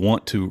if you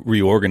want to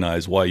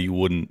reorganize, why you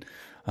wouldn't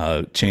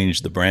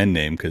change the brand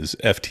name, because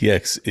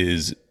FTX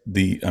is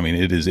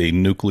it is a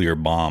nuclear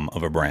bomb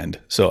of a brand.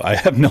 So I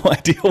have no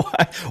idea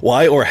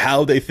why or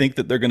how they think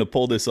that they're going to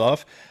pull this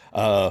off.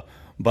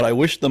 But I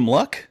wish them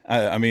luck.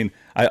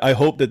 I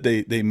hope that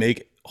they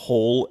make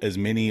whole as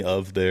many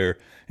of their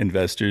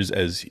investors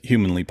as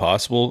humanly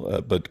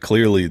possible. But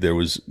clearly there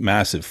was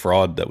massive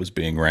fraud that was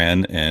being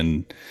ran,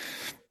 and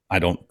I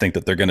don't think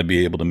that they're going to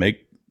be able to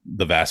make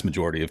the vast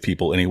majority of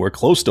people anywhere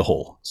close to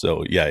whole.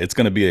 So yeah, it's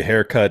going to be a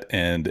haircut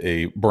and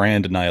a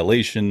brand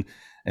annihilation.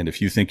 And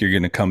if you think you're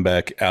going to come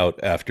back out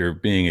after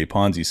being a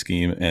Ponzi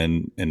scheme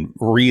and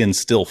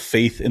reinstill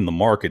faith in the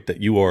market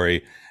that you are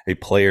a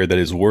player that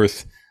is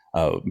worth,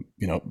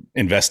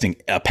 investing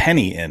a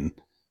penny in,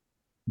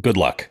 good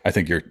luck. I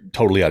think you're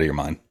totally out of your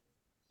mind.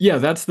 Yeah,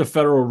 that's the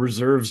Federal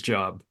Reserve's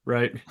job,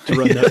 right? To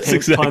run that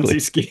exactly.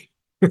 Ponzi scheme.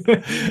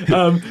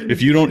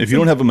 If you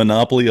don't have a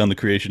monopoly on the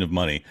creation of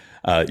money,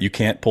 you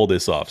can't pull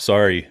this off.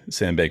 Sorry,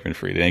 Sam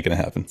Bankman-Fried, it ain't gonna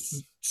happen.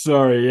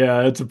 Sorry,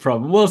 yeah, it's a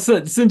problem. Well,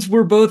 since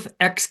we're both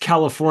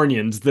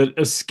ex-Californians that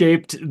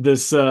escaped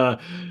this the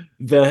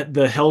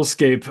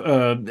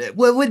hellscape,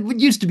 what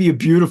used to be a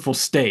beautiful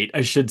state,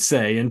 I should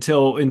say,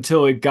 until it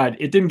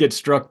didn't get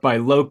struck by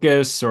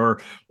locusts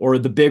or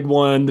the big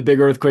one, the big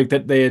earthquake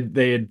that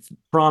they had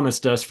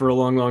promised us for a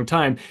long, long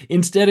time.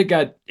 Instead,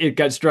 it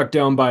got struck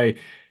down by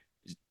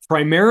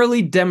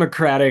primarily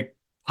Democratic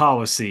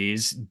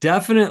policies,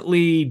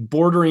 definitely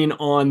bordering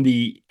on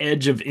the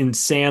edge of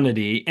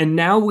insanity. And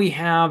now we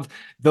have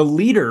the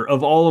leader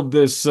of all of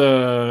this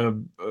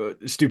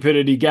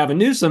stupidity, Gavin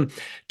Newsom,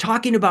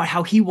 talking about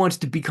how he wants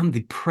to become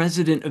the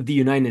president of the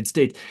United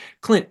States.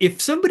 Clint,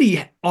 if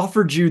somebody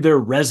offered you their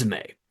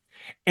resume,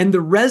 and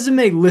the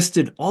resume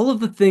listed all of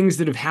the things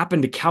that have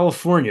happened to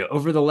California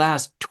over the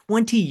last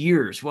 20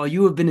 years while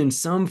you have been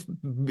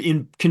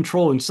in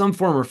control in some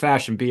form or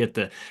fashion, be it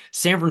the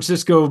San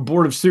Francisco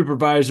Board of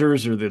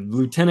Supervisors or the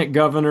lieutenant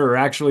governor or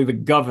actually the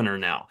governor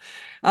now.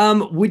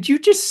 Would you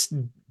just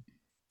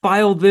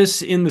file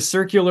this in the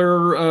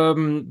circular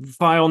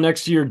file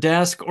next to your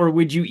desk, or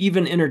would you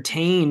even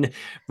entertain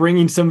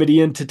bringing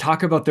somebody in to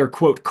talk about their,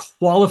 quote,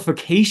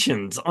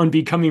 qualifications on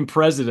becoming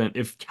president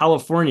if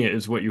California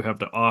is what you have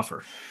to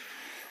offer?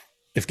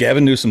 If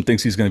Gavin Newsom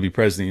thinks he's going to be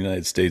president of the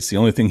United States, the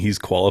only thing he's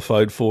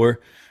qualified for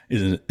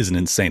is an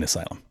insane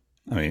asylum.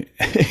 I mean,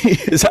 he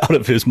is out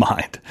of his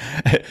mind.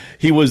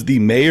 He was the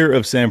mayor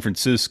of San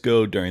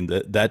Francisco during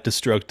that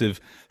destructive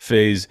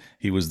phase.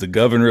 He was the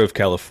governor of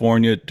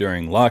California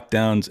during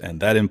lockdowns and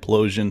that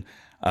implosion.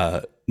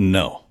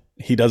 No,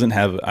 he doesn't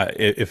have.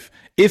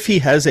 If he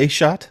has a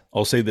shot,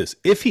 I'll say this: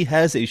 if he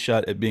has a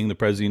shot at being the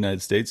president of the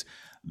United States,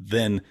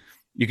 then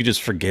you could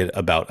just forget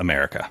about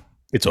America.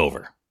 It's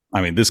over.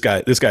 I mean, this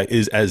guy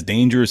is as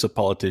dangerous a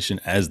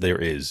politician as there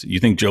is. You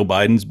think Joe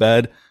Biden's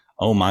bad?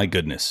 Oh my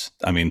goodness!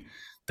 I mean.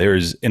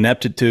 There's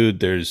ineptitude,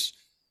 there's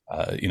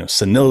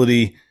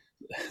senility,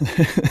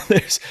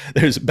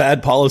 there's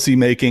bad policy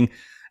making,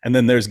 and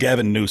then there's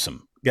Gavin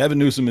Newsom. Gavin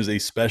Newsom is a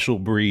special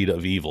breed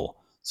of evil.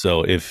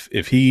 So if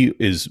he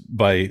is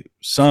by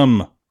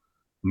some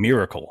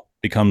miracle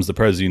becomes the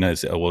president of the United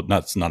States, well,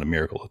 it's not a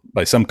miracle.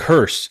 By some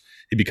curse,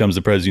 he becomes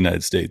the president of the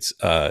United States.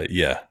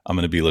 Yeah, I'm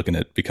going to be looking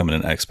at becoming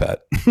an expat.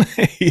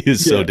 He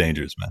is so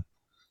dangerous, man.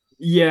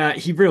 Yeah,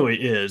 he really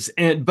is.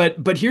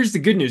 But here's the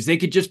good news. They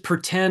could just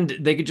pretend,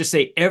 they could just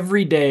say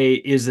every day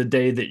is a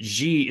day that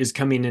Xi is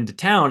coming into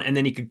town, and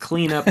then he could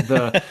clean up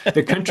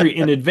the country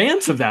in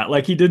advance of that,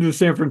 like he did with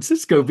San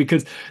Francisco,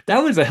 because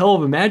that was a hell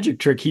of a magic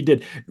trick he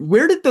did.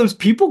 Where did those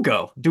people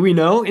go? Do we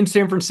know in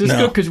San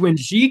Francisco? Because when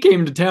Xi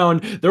came to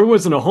town, there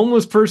wasn't a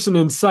homeless person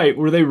in sight.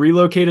 Were they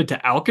relocated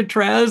to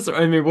Alcatraz?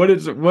 I mean, what do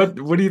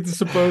you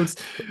suppose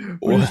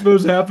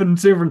happened in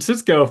San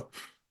Francisco?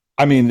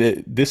 I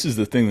mean, this is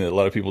the thing that a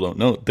lot of people don't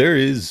know. There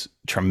is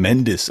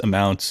tremendous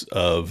amounts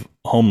of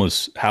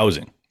homeless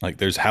housing. Like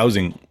there's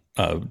housing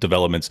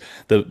developments.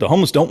 The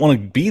homeless don't want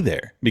to be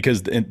there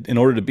because in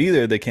order to be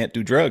there, they can't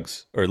do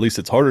drugs, or at least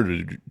it's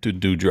harder to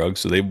do drugs.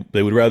 So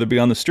they would rather be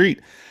on the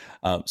street.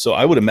 So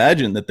I would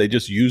imagine that they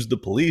just used the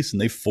police and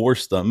they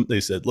forced them. They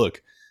said,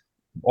 look,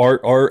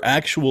 our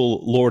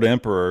actual Lord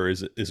Emperor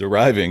is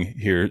arriving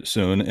here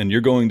soon, and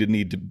you're going to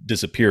need to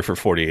disappear for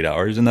 48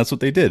 hours. And that's what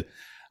they did.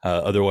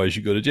 Otherwise,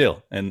 you go to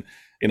jail. And,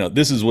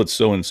 this is what's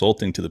so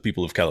insulting to the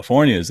people of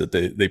California is that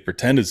they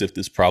pretend as if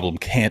this problem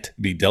can't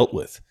be dealt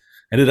with.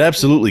 And it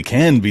absolutely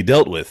can be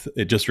dealt with.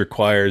 It just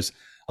requires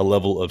a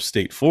level of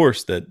state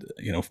force that,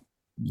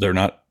 they're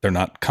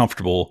not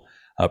comfortable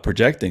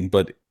projecting.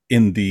 But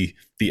in the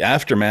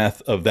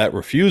aftermath of that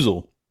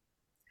refusal,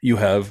 you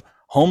have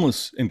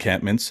homeless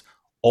encampments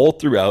all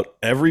throughout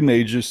every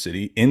major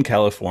city in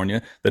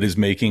California that is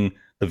making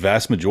the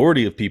vast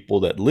majority of people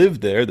that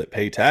live there, that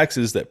pay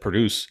taxes, that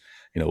produce,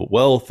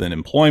 wealth and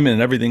employment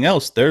and everything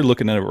else, they're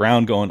looking at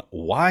around going,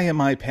 why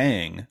am I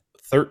paying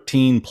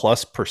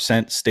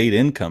 13+% state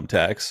income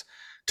tax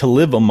to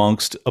live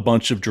amongst a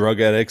bunch of drug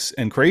addicts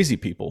and crazy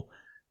people?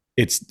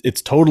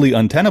 It's totally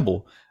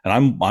untenable.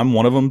 And I'm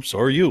one of them. So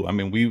are you. I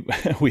mean,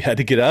 we had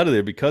to get out of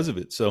there because of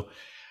it. So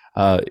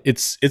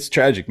it's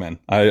tragic, man.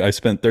 I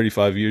spent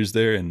 35 years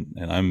there, and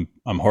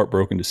I'm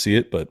heartbroken to see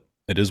it, but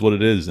it is what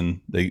it is, and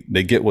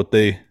they get what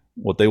they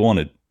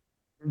wanted.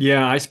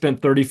 Yeah, I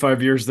spent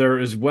 35 years there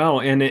as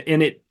well.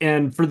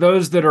 And for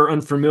those that are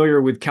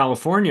unfamiliar with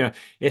California,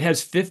 it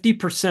has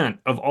 50%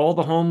 of all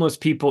the homeless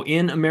people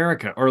in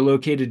America are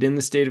located in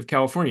the state of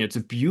California. It's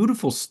a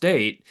beautiful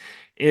state.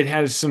 It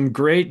has some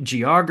great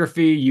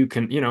geography. You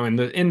can,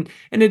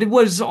 and it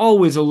was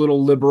always a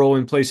little liberal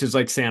in places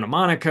like Santa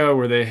Monica,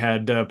 where they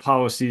had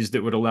policies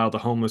that would allow the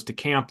homeless to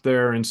camp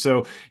there. And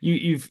so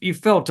you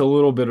felt a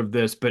little bit of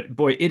this, but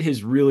boy, it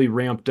has really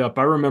ramped up.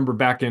 I remember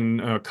back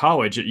in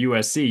college at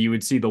USC, you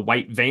would see the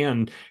white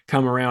van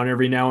come around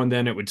every now and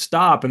then. It would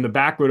stop, and the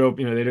back would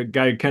open. They'd a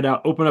guy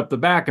open up the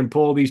back and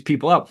pull these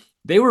people out.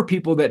 They were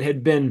people that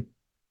had been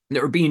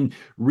that were being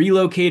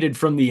relocated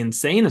from the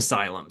insane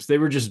asylums. They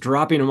were just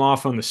dropping them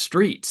off on the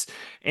streets.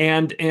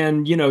 And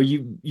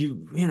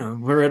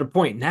we're at a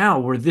point now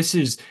where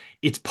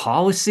it's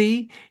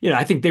policy.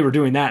 I think they were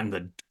doing that in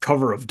the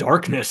cover of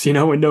darkness,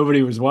 when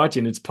nobody was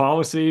watching. It's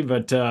policy,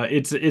 but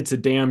it's a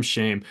damn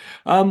shame.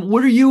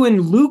 What are you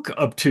and Luke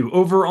up to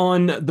over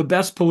on the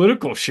Best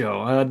Political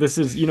Show? This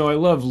is, I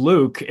love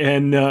Luke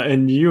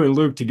and you and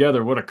Luke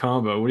together. What a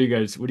combo. What are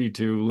you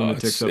two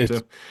lunatics up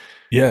to?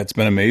 Yeah, it's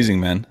been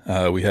amazing, man.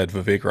 We had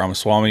Vivek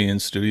Ramaswamy in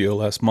studio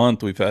last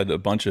month. We've had a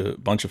bunch of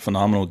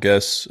phenomenal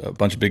guests, a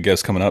bunch of big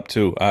guests coming up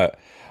too.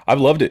 I've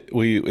loved it.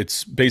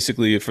 It's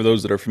basically, for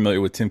those that are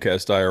familiar with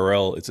Timcast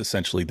IRL, it's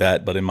essentially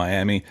that, but in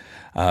Miami.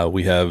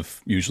 We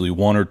have usually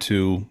one or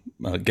two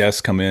guests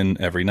come in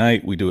every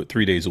night. We do it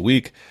 3 days a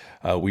week.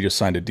 We just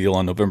signed a deal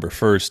on November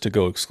 1st to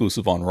go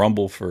exclusive on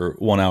Rumble for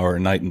 1 hour a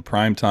night in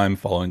prime time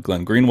following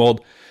Glenn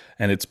Greenwald.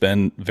 And it's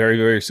been very,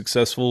 very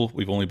successful.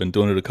 We've only been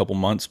doing it a couple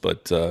months,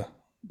 but the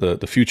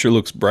future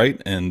looks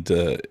bright. And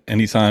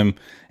anytime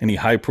any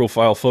high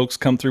profile folks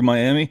come through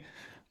Miami,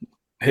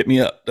 hit me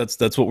up.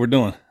 That's what we're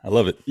doing. I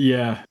love it.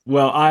 Yeah.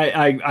 Well,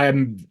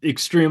 I'm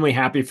extremely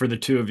happy for the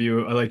two of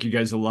you. I like you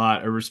guys a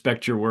lot. I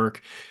respect your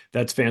work.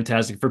 That's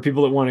fantastic. For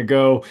people that want to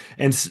go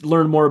and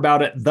learn more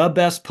about it,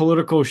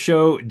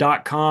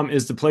 thebestpoliticalshow.com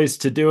is the place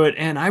to do it.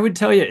 And I would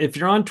tell you, if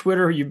you're on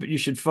Twitter, you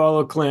should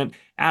follow Clint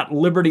at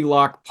Liberty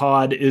Lock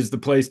Pod is the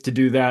place to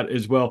do that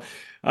as well.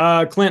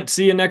 Clint,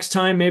 see you next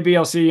time. Maybe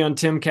I'll see you on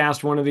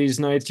Timcast one of these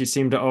nights. You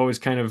seem to always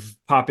kind of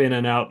pop in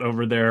and out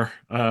over there.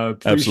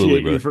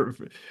 Absolutely,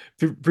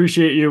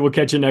 appreciate you. We'll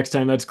catch you next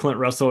time. That's Clint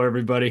Russell,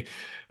 everybody.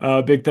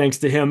 Big thanks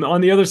to him.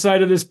 On the other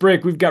side of this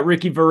break, we've got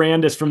Ricky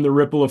Varandas from The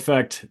Ripple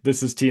Effect.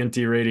 This is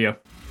TNT Radio.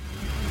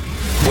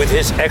 With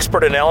his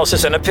expert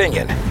analysis and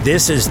opinion,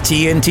 this is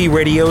TNT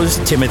Radio's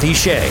Timothy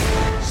Shea.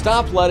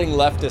 Stop letting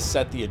leftists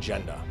set the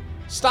agenda.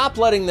 Stop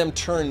letting them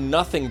turn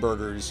nothing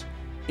burgers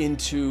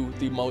into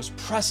the most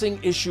pressing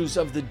issues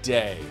of the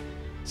day.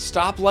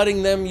 Stop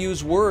letting them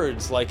use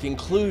words like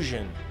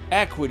inclusion,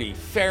 equity,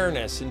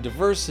 fairness, and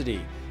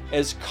diversity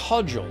as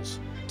cudgels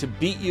to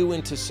beat you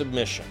into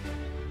submission.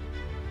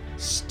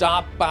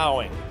 Stop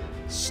bowing,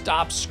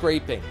 stop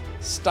scraping,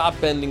 stop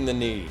bending the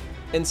knee,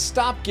 and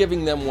stop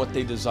giving them what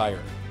they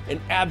desire, an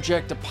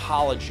abject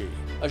apology,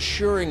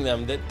 assuring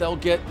them that they'll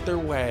get their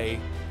way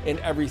and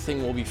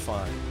everything will be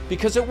fine.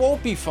 Because it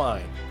won't be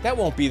fine. That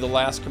won't be the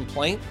last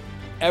complaint.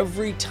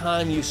 Every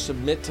time you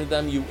submit to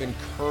them, you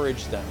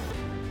encourage them.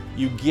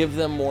 You give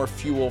them more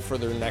fuel for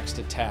their next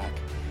attack.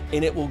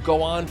 And it will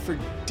go on for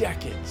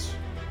decades.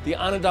 The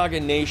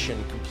Onondaga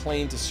Nation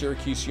complained to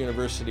Syracuse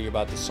University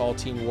about the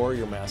Saltine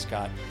Warrior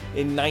mascot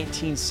in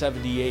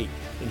 1978.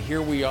 And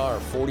here we are,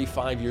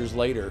 45 years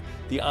later,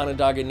 the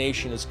Onondaga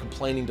Nation is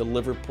complaining to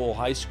Liverpool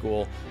High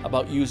School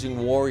about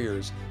using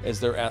Warriors as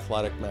their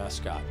athletic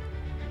mascot.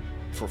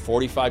 For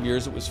 45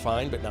 years it was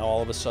fine, but now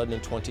all of a sudden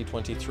in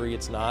 2023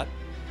 it's not.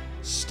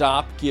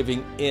 Stop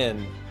giving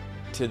in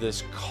to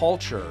this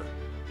culture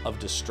of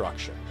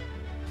destruction.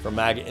 From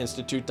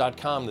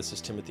MAGAInstitute.com, this is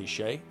Timothy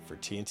Shea for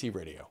TNT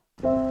Radio.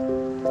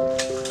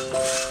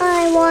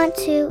 I want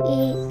to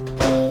eat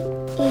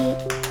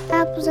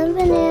apples and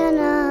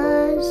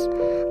bananas.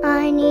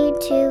 I need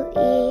to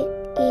eat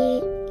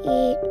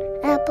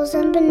apples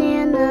and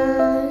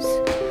bananas.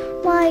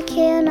 Why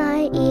can't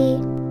I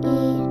eat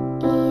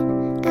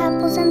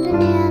apples and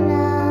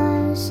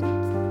bananas?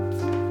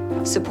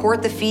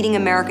 Support the Feeding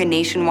America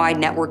nationwide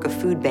network of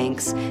food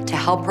banks to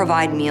help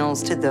provide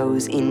meals to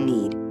those in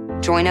need.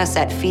 Join us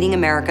at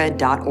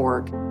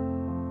feedingamerica.org.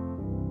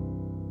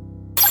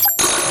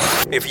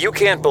 If you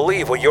can't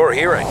believe what you're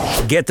hearing,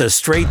 get the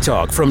straight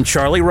talk from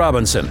Charlie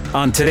Robinson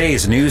on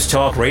today's News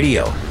Talk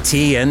Radio,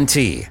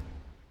 TNT.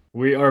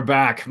 We are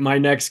back. My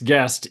next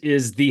guest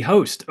is the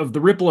host of the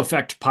Ripple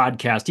Effect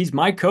podcast. He's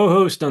my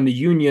co-host on the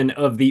Union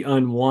of the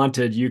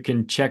Unwanted. You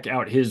can check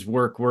out his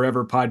work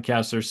wherever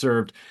podcasts are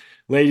served.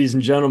 Ladies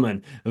and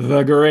gentlemen,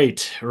 the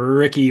great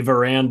Ricky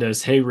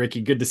Varandas. Hey,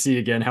 Ricky, good to see you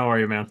again. How are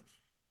you, man?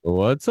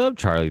 What's up,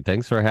 Charlie?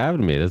 Thanks for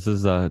having me. This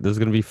is going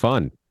to be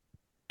fun.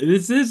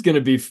 This is going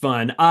to be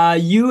fun.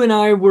 You and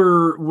I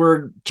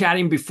were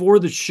chatting before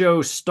the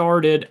show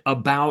started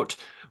about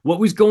what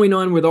was going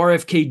on with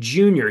RFK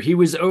Jr. He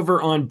was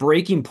over on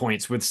Breaking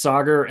Points with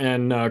Sagar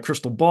and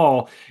Crystal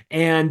Ball,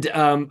 and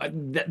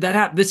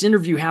this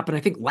interview happened,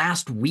 I think,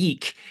 last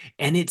week,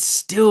 and it's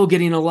still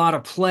getting a lot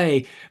of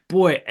play.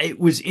 Boy, it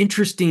was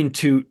interesting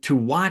to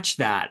watch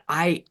that.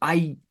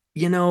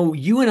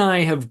 You and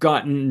I have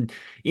gotten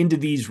into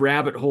these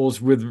rabbit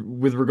holes with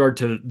regard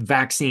to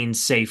vaccine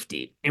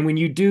safety. And when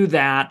you do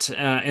that,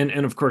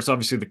 and of course,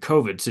 obviously the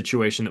COVID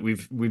situation that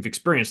we've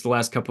experienced the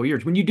last couple of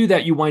years, when you do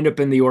that, you wind up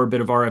in the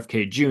orbit of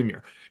RFK Jr.,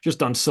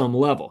 just on some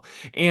level.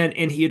 And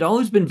he had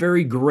always been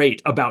very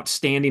great about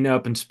standing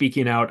up and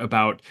speaking out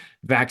about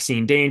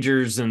vaccine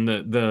dangers and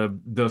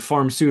the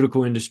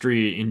pharmaceutical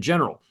industry in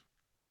general.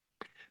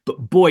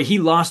 But boy, he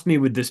lost me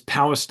with this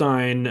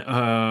Palestine,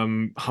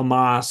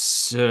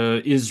 Hamas,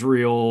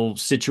 Israel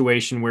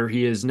situation where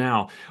he is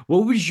now.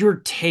 What was your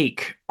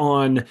take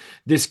on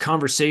this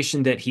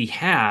conversation that he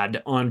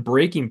had on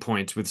Breaking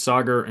Points with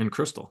Sagar and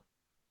Crystal?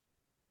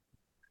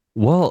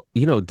 Well,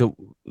 the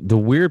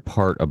weird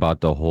part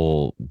about the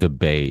whole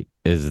debate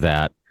is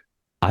that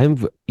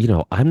I'm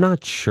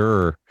not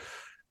sure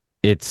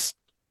it's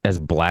as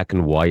black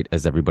and white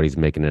as everybody's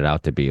making it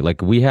out to be.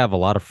 Like we have a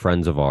lot of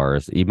friends of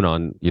ours, even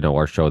on,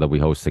 our show that we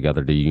host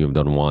together, the Union of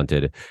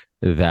Unwanted,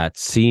 that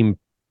seem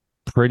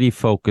pretty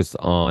focused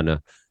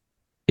on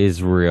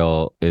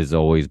Israel is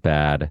always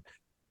bad,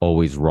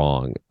 always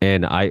wrong.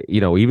 And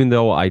even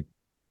though I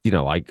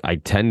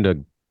tend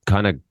to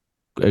kind of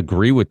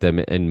agree with them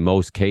in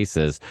most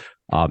cases,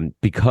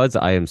 because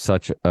I am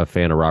such a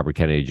fan of Robert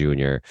Kennedy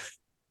Jr.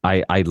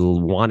 I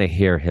want to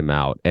hear him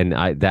out. And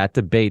that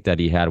debate that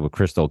he had with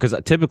Crystal, because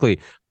typically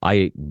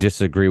I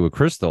disagree with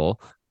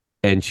Crystal,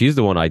 and she's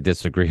the one I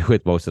disagree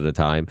with most of the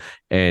time.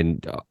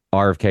 And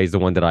RFK is the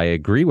one that I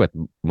agree with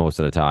most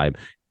of the time.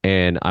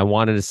 And I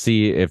wanted to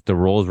see if the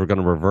roles were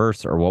going to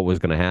reverse or what was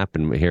going to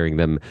happen hearing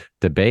them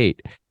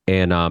debate.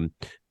 And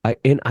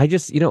I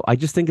just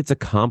think it's a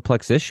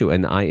complex issue,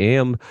 and I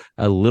am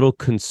a little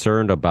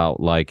concerned about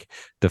like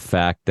the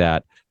fact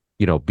that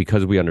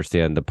because we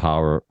understand the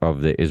power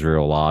of the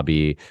Israel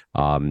lobby,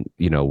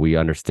 we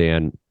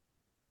understand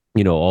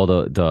all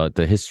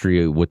the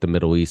history with the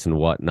Middle East and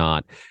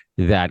whatnot,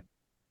 that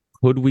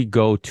could we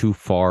go too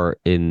far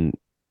in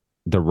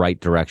the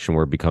right direction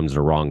where it becomes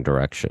the wrong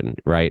direction,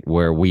 right?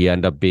 Where we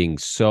end up being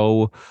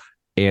so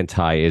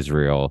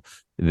anti-Israel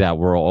that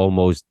we're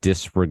almost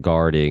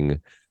disregarding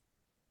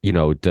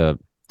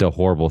the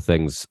horrible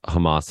things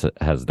Hamas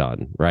has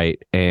done, right?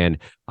 And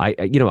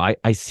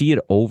I see it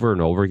over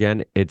and over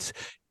again. It's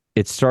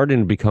starting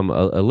to become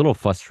a little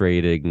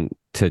frustrating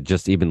to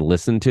just even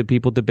listen to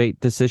people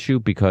debate this issue,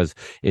 because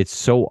it's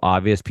so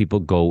obvious people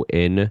go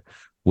in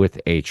with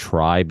a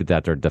tribe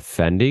that they're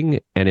defending,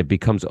 and it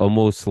becomes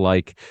almost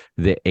like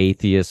the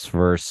atheist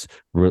versus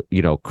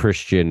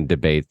Christian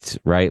debates,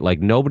 right?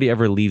 Like nobody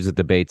ever leaves a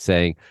debate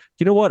saying,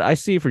 you know what, I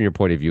see it from your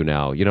point of view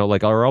now,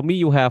 or I'll meet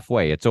you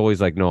halfway. It's always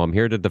like, no, I'm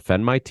here to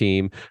defend my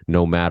team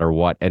no matter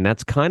what. And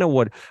that's kind of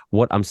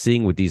what I'm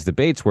seeing with these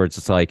debates, where it's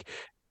just like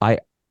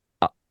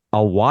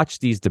I'll watch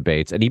these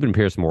debates, and even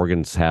Piers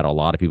Morgan's had a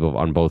lot of people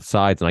on both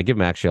sides, and I give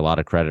him actually a lot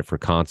of credit for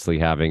constantly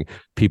having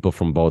people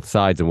from both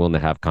sides and willing to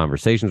have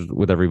conversations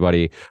with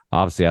everybody.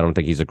 Obviously, I don't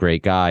think he's a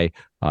great guy.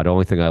 The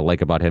only thing I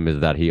like about him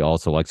is that he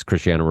also likes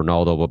Cristiano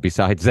Ronaldo, but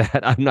besides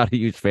that, I'm not a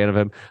huge fan of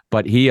him.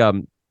 But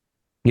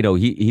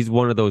he's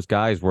one of those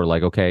guys where,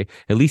 like, okay,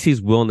 at least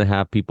he's willing to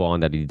have people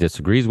on that he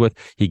disagrees with.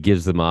 He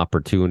gives them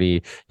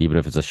opportunity, even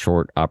if it's a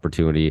short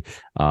opportunity.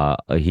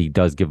 He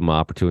does give them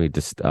opportunity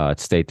to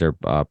state their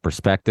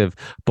perspective.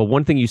 But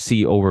one thing you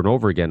see over and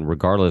over again,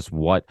 regardless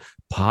what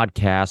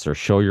podcast or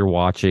show you're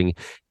watching,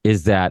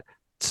 is that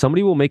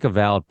somebody will make a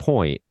valid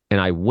point,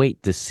 and I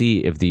wait to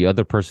see if the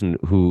other person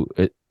who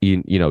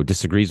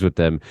disagrees with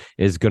them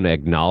is going to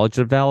acknowledge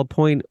the valid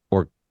point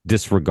or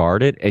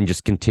disregard it and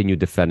just continue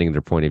defending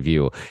their point of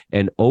view.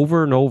 And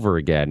over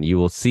again, you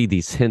will see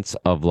these hints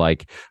of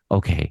like,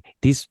 okay,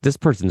 this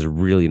person's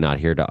really not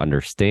here to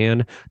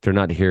understand. They're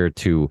not here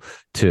to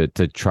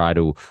try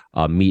to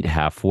meet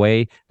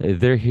halfway.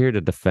 They're here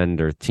to defend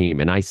their team.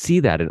 And I see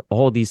that in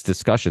all these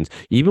discussions,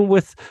 even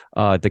with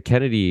the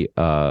Kennedy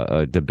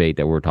debate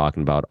that we're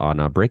talking about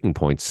on Breaking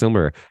Point,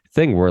 similar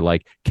thing where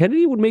like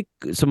Kennedy would make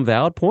some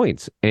valid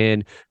points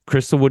and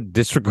Crystal would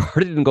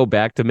disregard it and go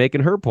back to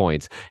making her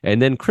points. And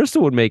then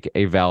Crystal would make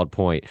a valid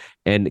point.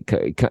 And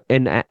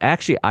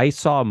actually, I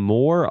saw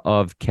more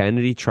of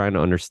Kennedy trying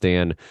to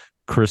understand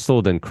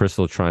Crystal than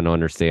Crystal trying to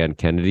understand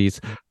Kennedy's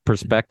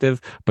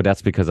perspective. But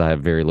that's because I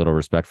have very little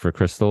respect for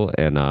Crystal.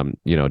 And,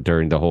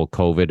 during the whole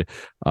COVID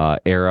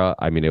era,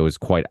 I mean, it was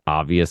quite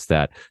obvious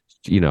that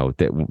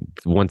that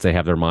once they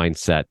have their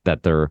mindset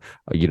that they're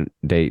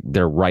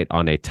they're right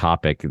on a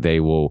topic,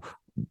 they will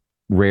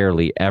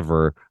rarely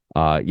ever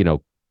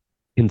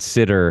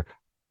consider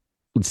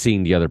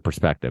seeing the other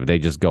perspective. They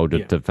just go to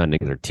defending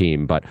their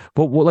team. But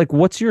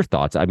what's your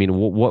thoughts? I mean,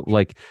 what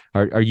like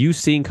are you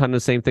seeing kind of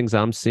the same things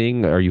I'm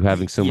seeing? Are you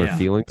having similar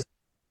feelings?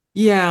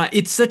 Yeah,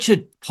 it's such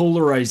a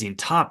polarizing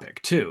topic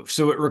too.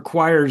 So it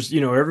requires,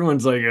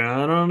 everyone's like,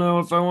 I don't know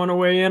if I want to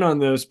weigh in on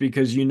this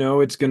because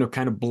it's going to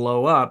kind of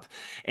blow up.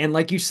 And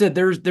like you said,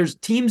 there's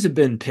teams have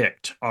been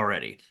picked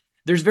already.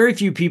 There's very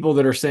few people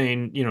that are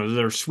saying,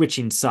 they're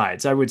switching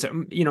sides. I would say,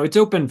 it's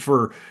open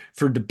for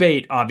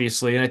debate,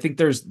 obviously. And I think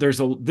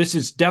this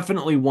is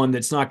definitely one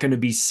that's not going to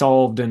be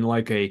solved in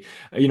like a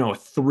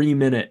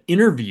 3-minute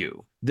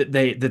interview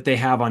that they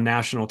have on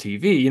national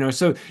TV,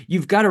 so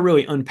you've got to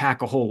really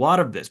unpack a whole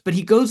lot of this. But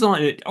he goes on,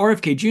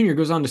 RFK Jr.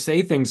 goes on to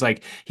say things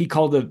like he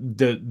called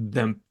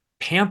them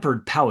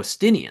pampered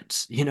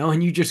Palestinians,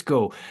 and you just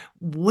go,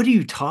 what are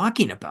you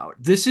talking about?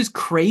 This is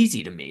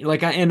crazy to me.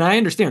 Like, I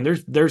understand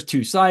there's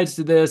two sides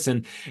to this,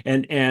 and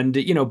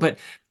but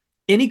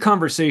any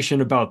conversation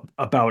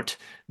about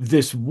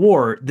this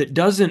war that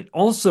doesn't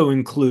also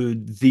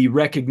include the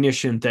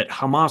recognition that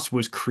Hamas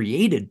was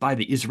created by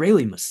the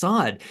Israeli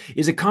Mossad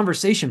is a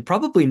conversation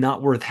probably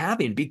not worth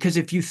having, because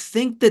if you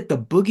think that the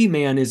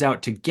boogeyman is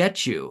out to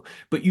get you,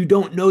 but you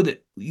don't know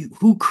that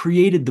who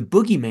created the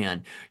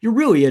boogeyman, you're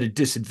really at a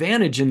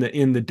disadvantage in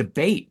the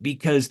debate,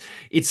 because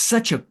it's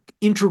such a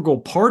integral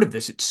part of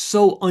this. It's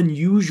so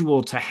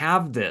unusual to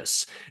have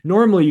this.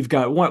 Normally you've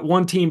got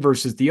one team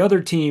versus the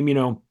other team,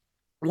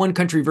 one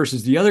country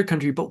versus the other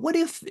country. But what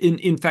if,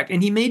 in fact,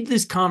 and he made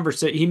this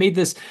comparison,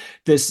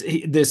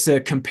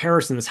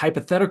 this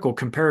hypothetical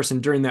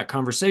comparison during that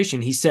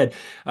conversation. He said,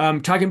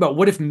 talking about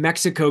what if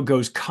Mexico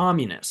goes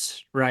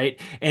communist, right?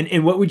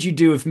 And what would you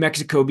do if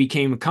Mexico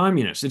became a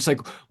communist? It's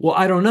like, well,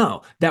 I don't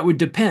know. That would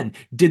depend.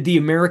 Did the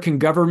American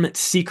government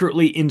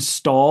secretly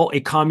install a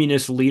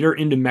communist leader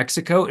into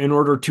Mexico in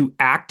order to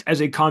act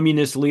as a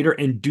communist leader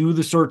and do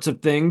the sorts of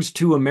things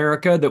to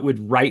America that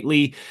would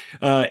rightly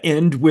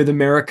end with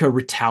America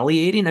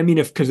retaliating? I mean,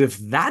 if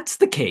that's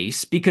the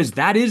case, because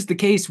that is the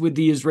case with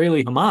the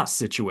Israeli-Hamas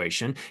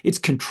situation, it's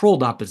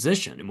controlled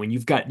opposition. And when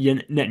you've got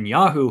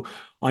Netanyahu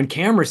on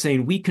camera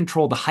saying we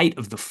control the height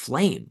of the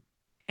flame,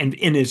 and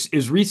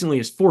as recently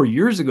as 4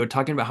 years ago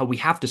talking about how we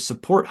have to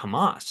support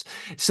Hamas.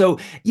 So,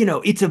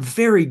 it's a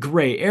very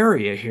gray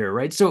area here,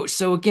 right?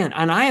 So again,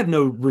 and I have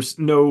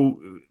no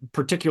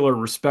particular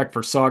respect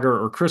for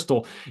Sagar or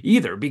Crystal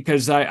either,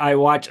 because I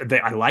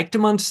liked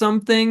them on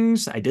some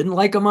things, I didn't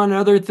like them on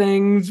other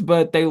things,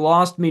 but they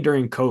lost me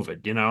during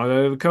COVID.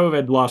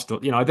 COVID lost,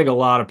 I think a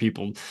lot of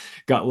people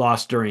got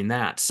lost during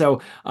that. So,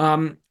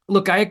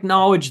 look, I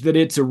acknowledge that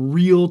it's a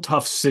real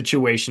tough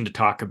situation to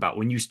talk about.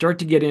 When you start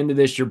to get into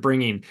this, you're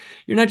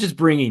not just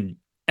bringing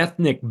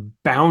ethnic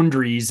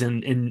boundaries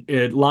and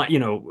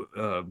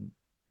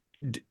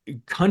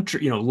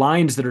country,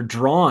 lines that are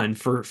drawn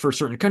for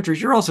certain countries.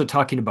 You're also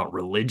talking about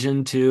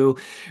religion too,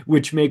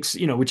 which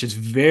is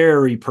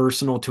very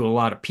personal to a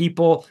lot of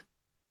people.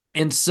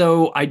 And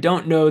so I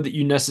don't know that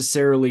you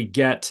necessarily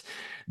get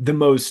the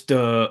most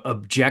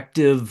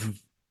objective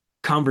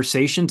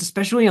conversations,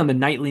 especially on the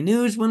nightly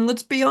news, when,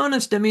 let's be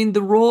honest, I mean,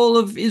 the role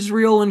of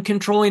Israel in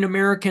controlling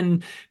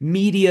American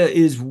media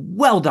is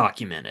well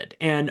documented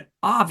and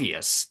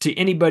obvious to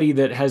anybody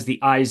that has the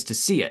eyes to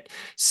see it.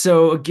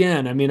 So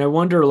again, I mean, I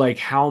wonder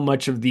how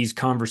much of these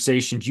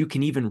conversations you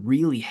can even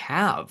really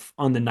have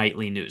on the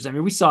nightly news. I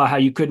mean, we saw how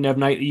you couldn't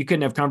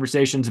have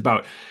conversations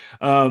about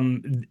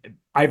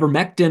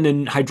ivermectin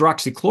and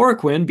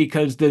hydroxychloroquine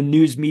because the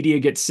news media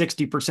gets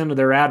 60% of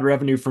their ad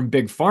revenue from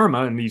big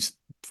pharma, and these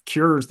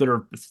cures that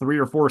are 3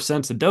 or 4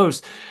 cents a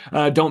dose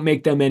don't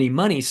make them any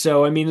money.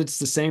 So, I mean, it's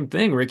the same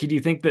thing. Ricky, do you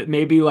think that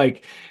maybe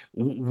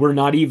we're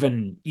not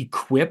even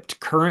equipped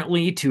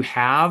currently to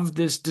have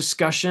this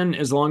discussion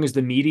as long as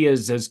the media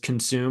is as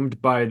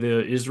consumed by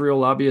the Israel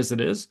lobby as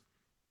it is?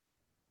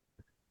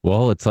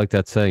 Well, it's like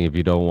that saying, if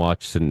you don't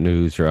watch the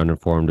news, you're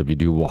uninformed. If you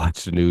do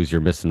watch the news,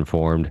 you're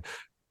misinformed.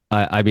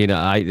 I mean,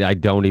 I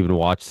don't even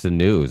watch the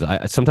news.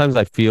 Sometimes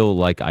I feel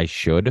like I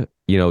should,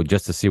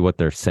 just to see what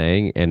they're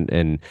saying.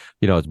 And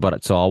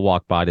but so I'll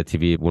walk by the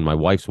TV when my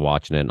wife's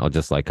watching it, and I'll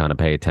just kind of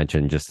pay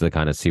attention just to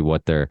kind of see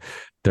what they're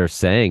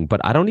saying.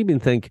 But I don't even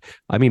think,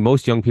 I mean,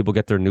 most young people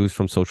get their news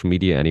from social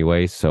media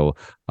anyway. So,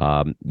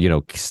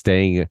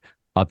 staying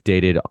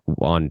updated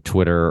on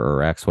Twitter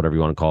or X, whatever you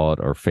want to call it,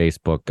 or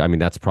Facebook, I mean,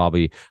 that's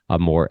probably a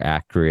more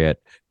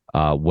accurate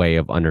way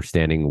of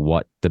understanding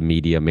what the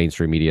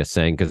mainstream media is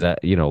saying, because a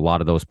lot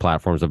of those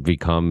platforms have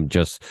become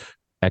just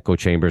echo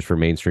chambers for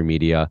mainstream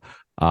media.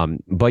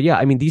 But yeah,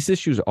 I mean, these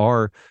issues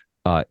are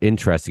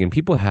interesting, and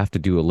people have to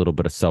do a little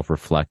bit of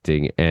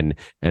self-reflecting and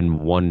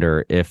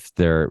wonder if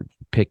they're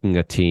picking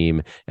a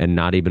team and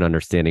not even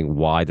understanding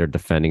why they're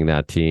defending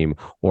that team,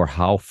 or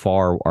how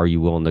far are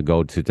you willing to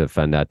go to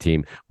defend that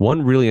team.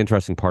 One really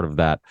interesting part of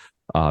that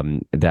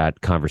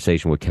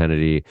conversation with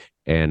Kennedy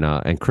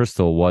and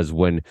Crystal was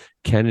when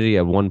Kennedy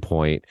at one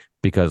point,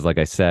 because like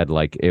I said,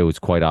 it was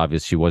quite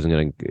obvious she wasn't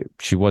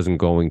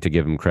going to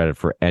give him credit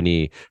for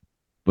any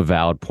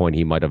valid point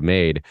he might have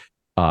made.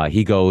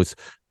 He goes,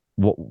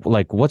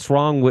 what's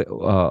wrong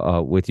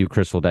with you,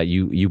 Crystal, that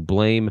you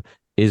blame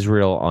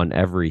Israel on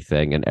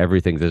everything and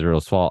everything's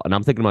Israel's fault? And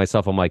I'm thinking to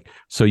myself, I'm like,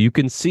 so you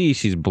can see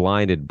she's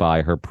blinded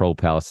by her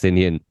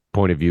pro-Palestinian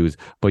point of views,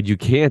 but you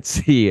can't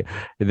see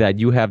that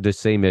you have the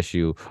same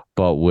issue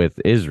but with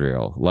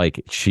Israel.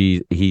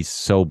 He's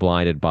so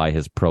blinded by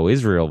his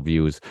pro-Israel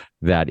views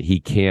that he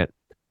can't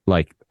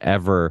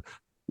ever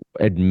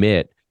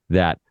admit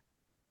that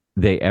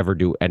they ever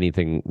do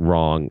anything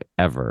wrong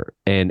ever,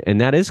 and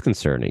that is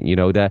concerning,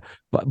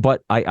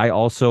 but I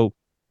also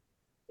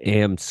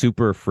am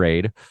super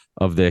afraid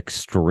of the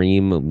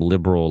extreme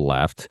liberal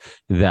left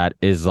that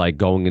is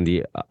going in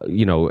the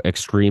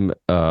extreme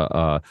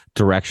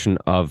direction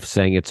of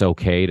saying it's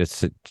okay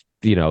to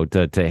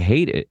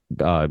hate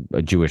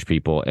Jewish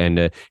people and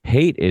to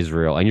hate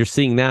Israel. And you're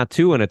seeing that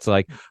too, and it's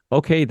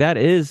okay, that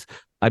is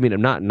I mean,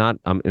 and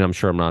I'm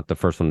sure I'm not the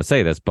first one to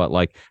say this, but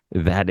like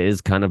that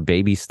is kind of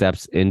baby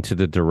steps into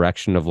the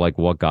direction of like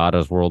what got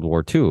us World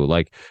War II.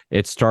 Like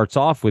it starts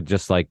off with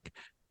just like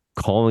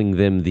calling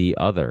them the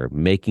other,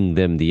 making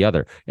them the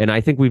other. And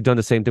I think we've done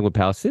the same thing with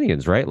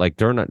Palestinians, right? Like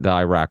during the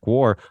Iraq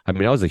War, I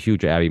mean, I was a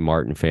huge Abby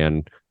Martin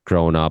fan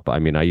growing up. I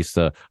mean, I used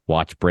to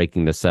watch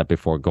Breaking the Set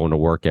before going to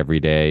work every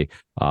day,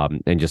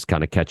 and just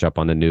kind of catch up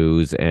on the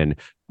news. And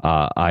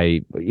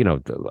I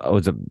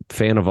was a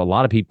fan of a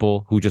lot of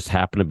people who just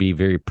happen to be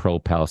very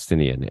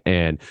pro-Palestinian.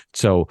 And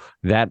so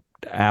that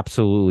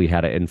absolutely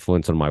had an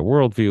influence on my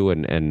worldview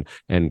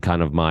and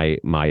kind of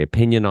my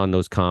opinion on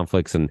those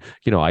conflicts. And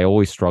I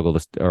always struggle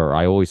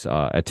I always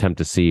attempt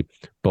to see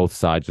both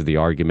sides of the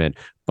argument,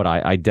 but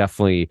I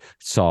definitely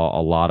saw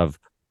a lot of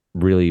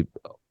really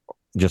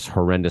just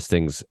horrendous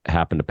things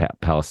happen to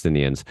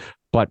Palestinians.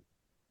 But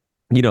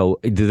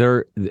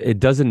it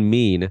doesn't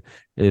mean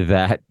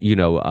that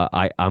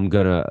I'm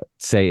gonna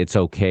say it's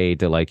okay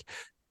to like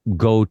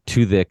go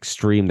to the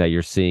extreme that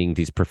you're seeing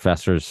these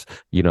professors,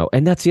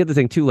 and that's the other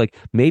thing too. Like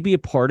maybe a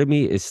part of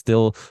me is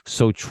still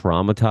so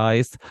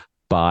traumatized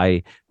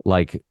by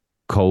like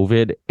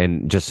COVID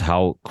and just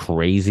how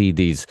crazy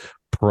these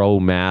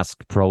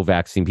pro-mask,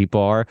 pro-vaccine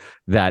people are,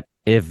 that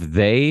if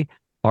they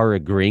are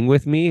agreeing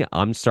with me,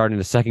 I'm starting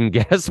to second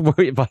guess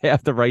if I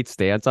have the right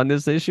stance on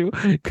this issue,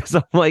 because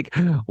I'm like,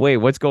 wait,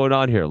 what's going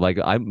on here? Like,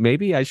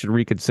 maybe I should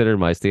reconsider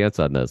my stance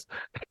on this.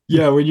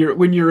 Yeah,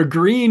 when you're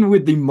agreeing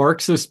with the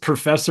Marxist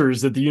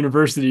professors at the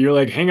university, you're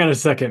like, hang on a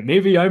second,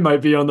 maybe I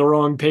might be on the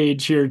wrong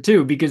page here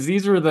too, because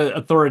these were the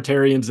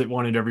authoritarians that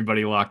wanted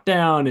everybody locked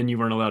down and you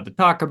weren't allowed to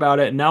talk about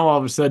it. And now all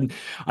of a sudden,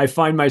 I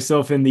find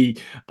myself in the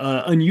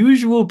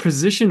unusual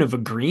position of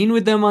agreeing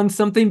with them on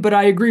something. But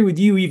I agree with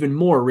you even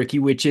more, Ricky,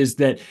 which is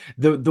that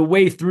the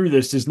way through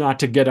this is not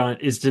to get on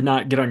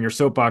your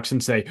soapbox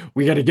and say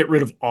we got to get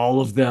rid of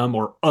all of them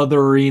or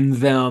othering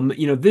them.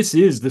 This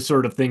is the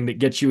sort of thing that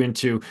gets you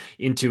into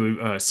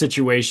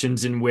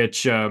situations in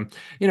which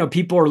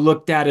people are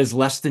looked at as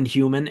less than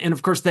human, and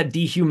of course that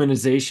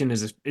dehumanization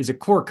is a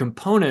core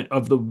component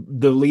of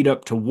the lead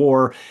up to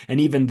war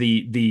and even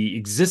the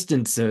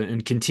existence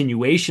and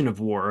continuation of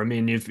war. I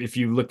mean, if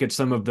you look at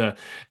some of the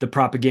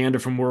propaganda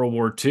from World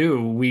War II,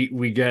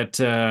 we get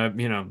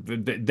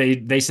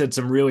they said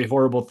some really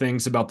horrible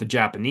things about the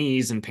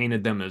Japanese and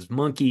painted them as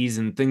monkeys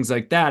and things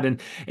like that,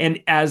 and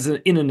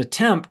in an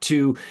attempt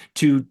to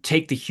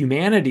take the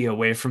humanity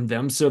away from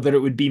them so that it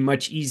would be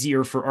much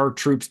easier for our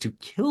troops to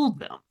kill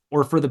them,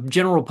 or for the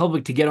general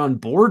public to get on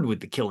board with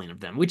the killing of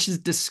them, which is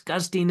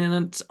disgusting in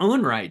its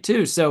own right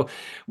too. So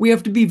we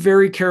have to be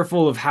very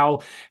careful of how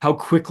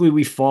quickly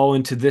we fall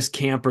into this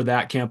camp or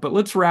that camp. But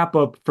let's wrap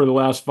up for the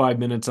last 5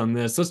 minutes on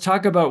this. Let's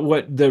talk about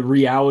what the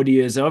reality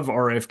is of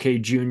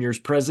RFK Jr.'s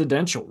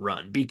presidential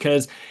run,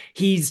 because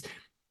he's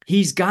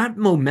got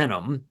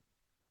momentum.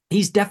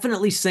 He's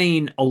definitely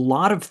saying a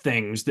lot of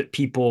things that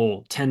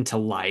people tend to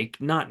like.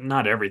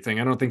 Not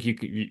everything. I don't think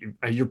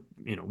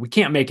we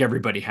can't make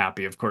everybody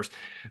happy, of course.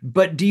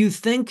 But do you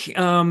think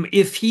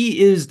if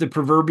he is the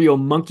proverbial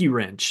monkey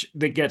wrench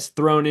that gets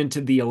thrown into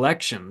the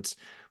elections,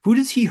 who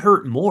does he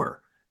hurt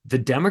more, the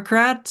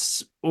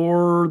Democrats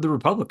or the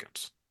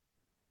Republicans?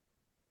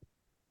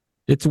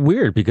 It's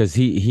weird because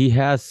he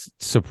has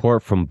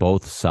support from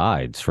both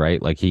sides,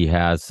 right? Like he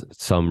has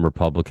some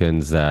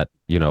Republicans that,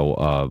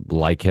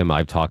 like him.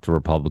 I've talked to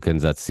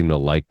Republicans that seem to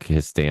like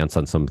his stance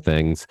on some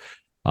things.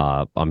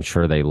 I'm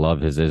sure they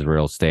love his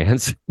Israel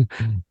stance.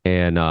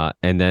 and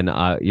then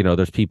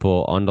there's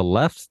people on the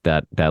left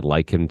that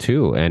like him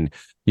too. And,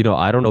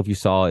 I don't know if you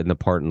saw in the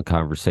part in the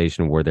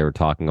conversation where they were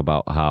talking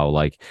about how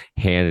like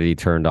Hannity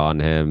turned on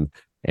him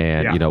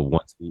and,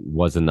 once he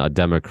wasn't a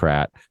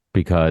Democrat,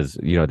 because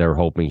they were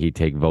hoping he'd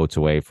take votes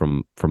away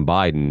from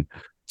Biden.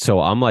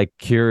 So I'm like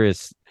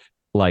curious,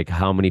 like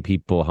how many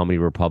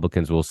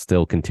Republicans will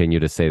still continue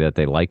to say that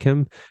they like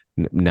him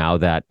now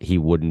that he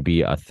wouldn't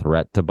be a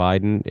threat to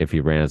Biden if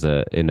he ran as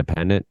an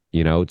independent,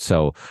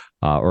 so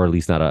or at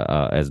least not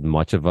as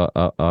much of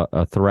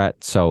a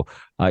threat. So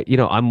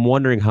I'm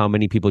wondering how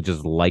many people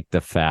just like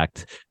the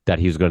fact that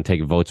he was going to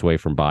take votes away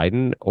from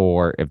Biden,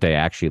 or if they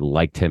actually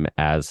liked him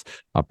as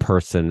a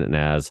person and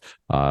as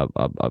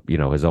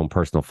his own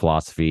personal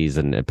philosophies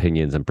and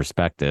opinions and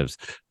perspectives.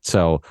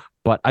 So,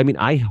 but I mean,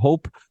 I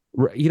hope.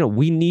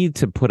 We need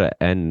to put an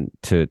end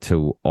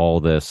to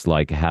all this,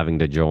 like having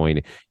to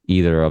join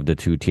either of the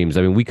two teams.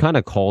 I mean, we kind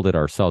of called it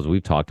ourselves.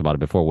 We've talked about it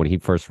before when he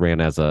first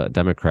ran as a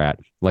Democrat.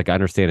 Like, I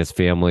understand his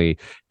family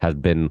has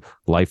been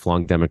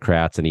lifelong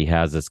Democrats and he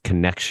has this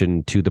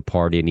connection to the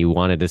party and he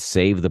wanted to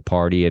save the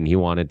party and he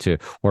wanted to,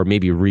 or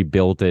maybe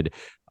rebuild it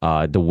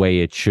the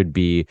way it should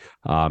be.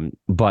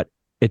 But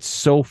it's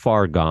so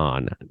far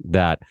gone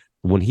that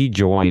when he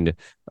joined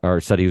or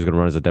said he was going to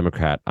run as a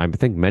Democrat, I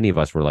think many of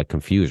us were like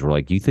confused. We're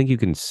like, you think you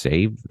can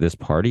save this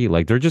party?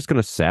 Like they're just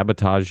going to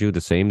sabotage you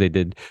the same they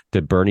did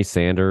to Bernie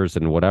Sanders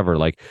and whatever.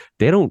 Like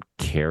they don't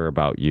care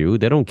about you.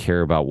 They don't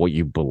care about what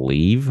you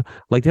believe.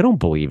 Like they don't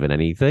believe in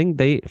anything.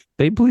 They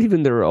believe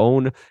in their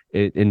own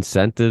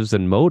incentives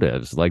and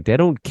motives. Like they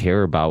don't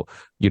care about,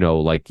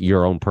 like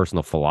your own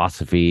personal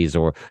philosophies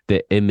or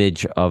the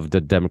image of the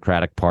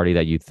Democratic Party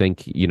that you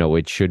think,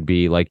 it should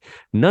be. Like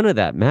none of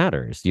that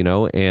matters,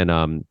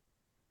 and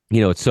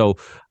so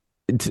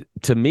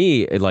to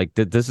me, like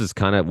this is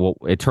kind of what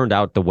it turned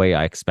out the way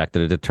I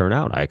expected it to turn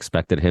out. I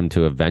expected him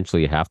to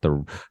eventually have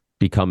to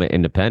become an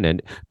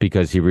independent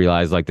because he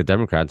realized like the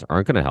Democrats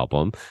aren't going to help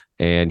him,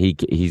 and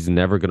he's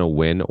never going to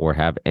win or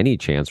have any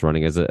chance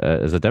running as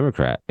a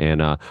Democrat.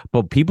 And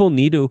but people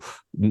need to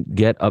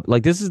get up.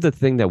 Like this is the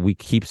thing that we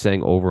keep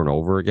saying over and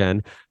over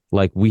again.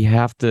 Like we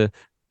have to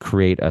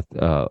create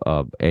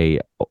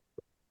a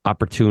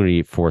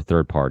opportunity for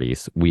third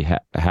parties. We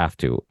have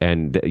to,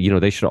 and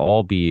they should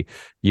all be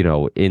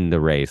in the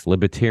race.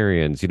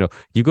 Libertarians,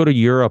 you go to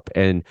Europe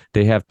and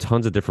they have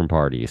tons of different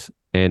parties,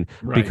 and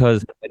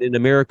because in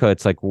America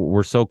it's like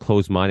we're so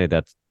close-minded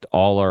that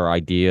all our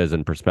ideas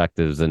and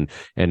perspectives and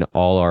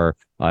all our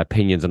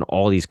opinions on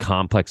all these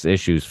complex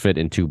issues fit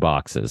in two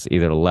boxes,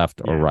 either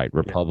left or right,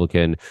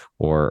 Republican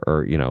or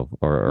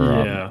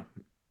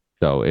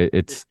so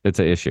it's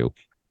an issue.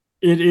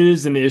 It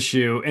is an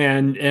issue,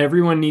 and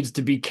everyone needs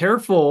to be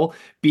careful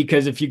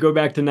because if you go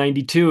back to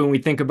 92 and we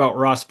think about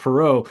Ross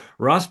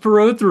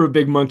Perot threw a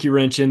big monkey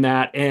wrench in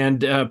that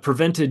and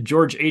prevented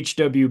George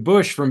H.W.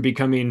 Bush from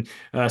becoming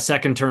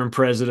second-term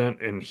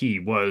president, and he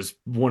was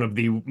one of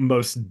the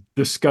most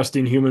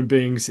disgusting human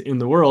beings in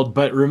the world.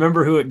 But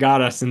remember who it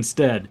got us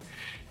instead?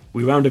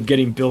 We wound up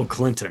getting Bill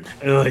Clinton.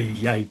 Ugh,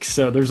 yikes.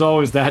 So there's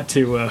always that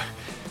to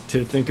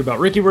think about.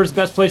 Ricky, where's the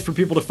best place for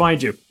people to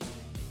find you?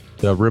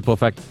 The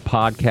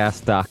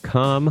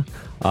rippleeffectpodcast.com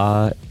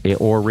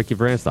or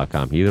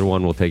rickyvarandas.com. Either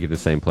one will take you to the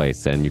same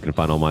place, and you can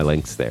find all my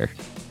links there.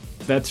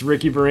 That's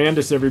Ricky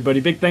Varandas,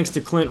 everybody. Big thanks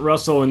to Clint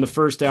Russell in the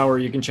first hour.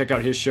 You can check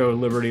out his show,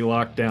 Liberty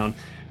Lockdown,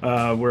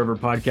 wherever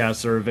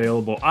podcasts are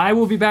available. I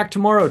will be back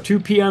tomorrow, 2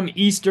 p.m.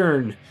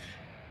 Eastern.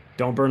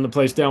 Don't burn the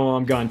place down while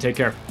I'm gone. Take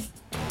care.